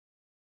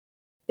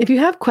 If you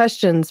have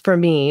questions for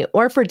me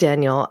or for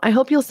Daniel, I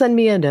hope you'll send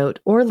me a note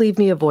or leave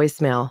me a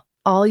voicemail.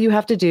 All you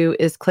have to do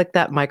is click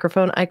that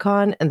microphone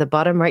icon in the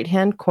bottom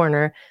right-hand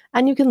corner,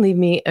 and you can leave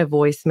me a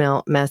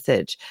voicemail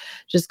message.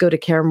 Just go to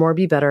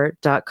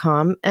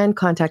caremorebebetter.com and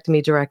contact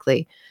me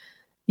directly.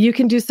 You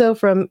can do so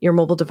from your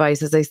mobile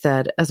device, as I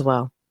said, as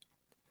well.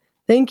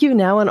 Thank you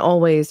now and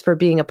always for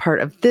being a part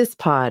of this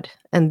pod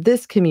and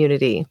this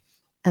community.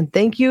 And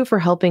thank you for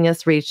helping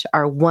us reach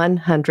our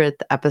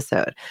 100th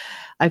episode.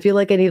 I feel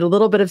like I need a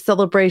little bit of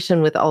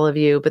celebration with all of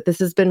you, but this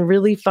has been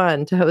really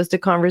fun to host a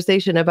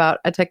conversation about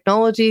a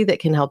technology that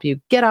can help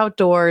you get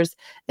outdoors,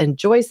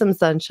 enjoy some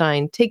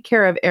sunshine, take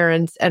care of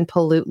errands, and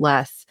pollute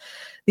less.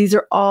 These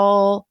are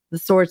all the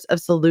sorts of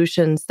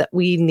solutions that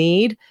we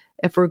need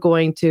if we're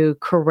going to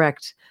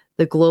correct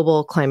the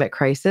global climate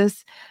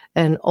crisis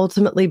and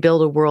ultimately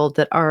build a world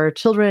that our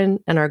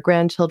children and our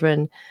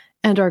grandchildren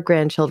and our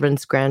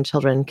grandchildren's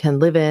grandchildren can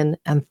live in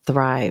and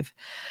thrive.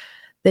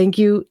 Thank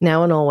you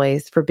now and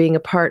always for being a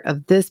part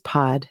of this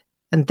pod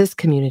and this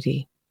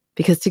community,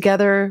 because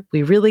together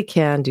we really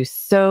can do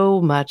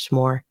so much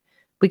more.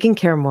 We can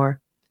care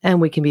more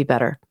and we can be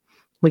better.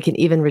 We can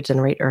even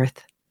regenerate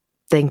Earth.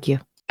 Thank you.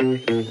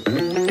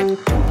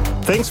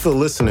 Thanks for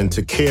listening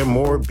to Care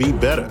More, Be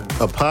Better,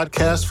 a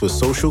podcast for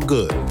social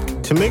good.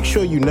 To make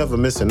sure you never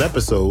miss an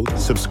episode,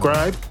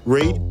 subscribe,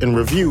 rate, and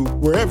review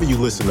wherever you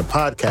listen to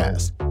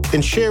podcasts,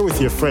 and share with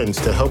your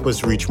friends to help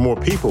us reach more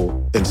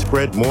people and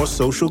spread more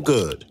social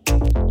good.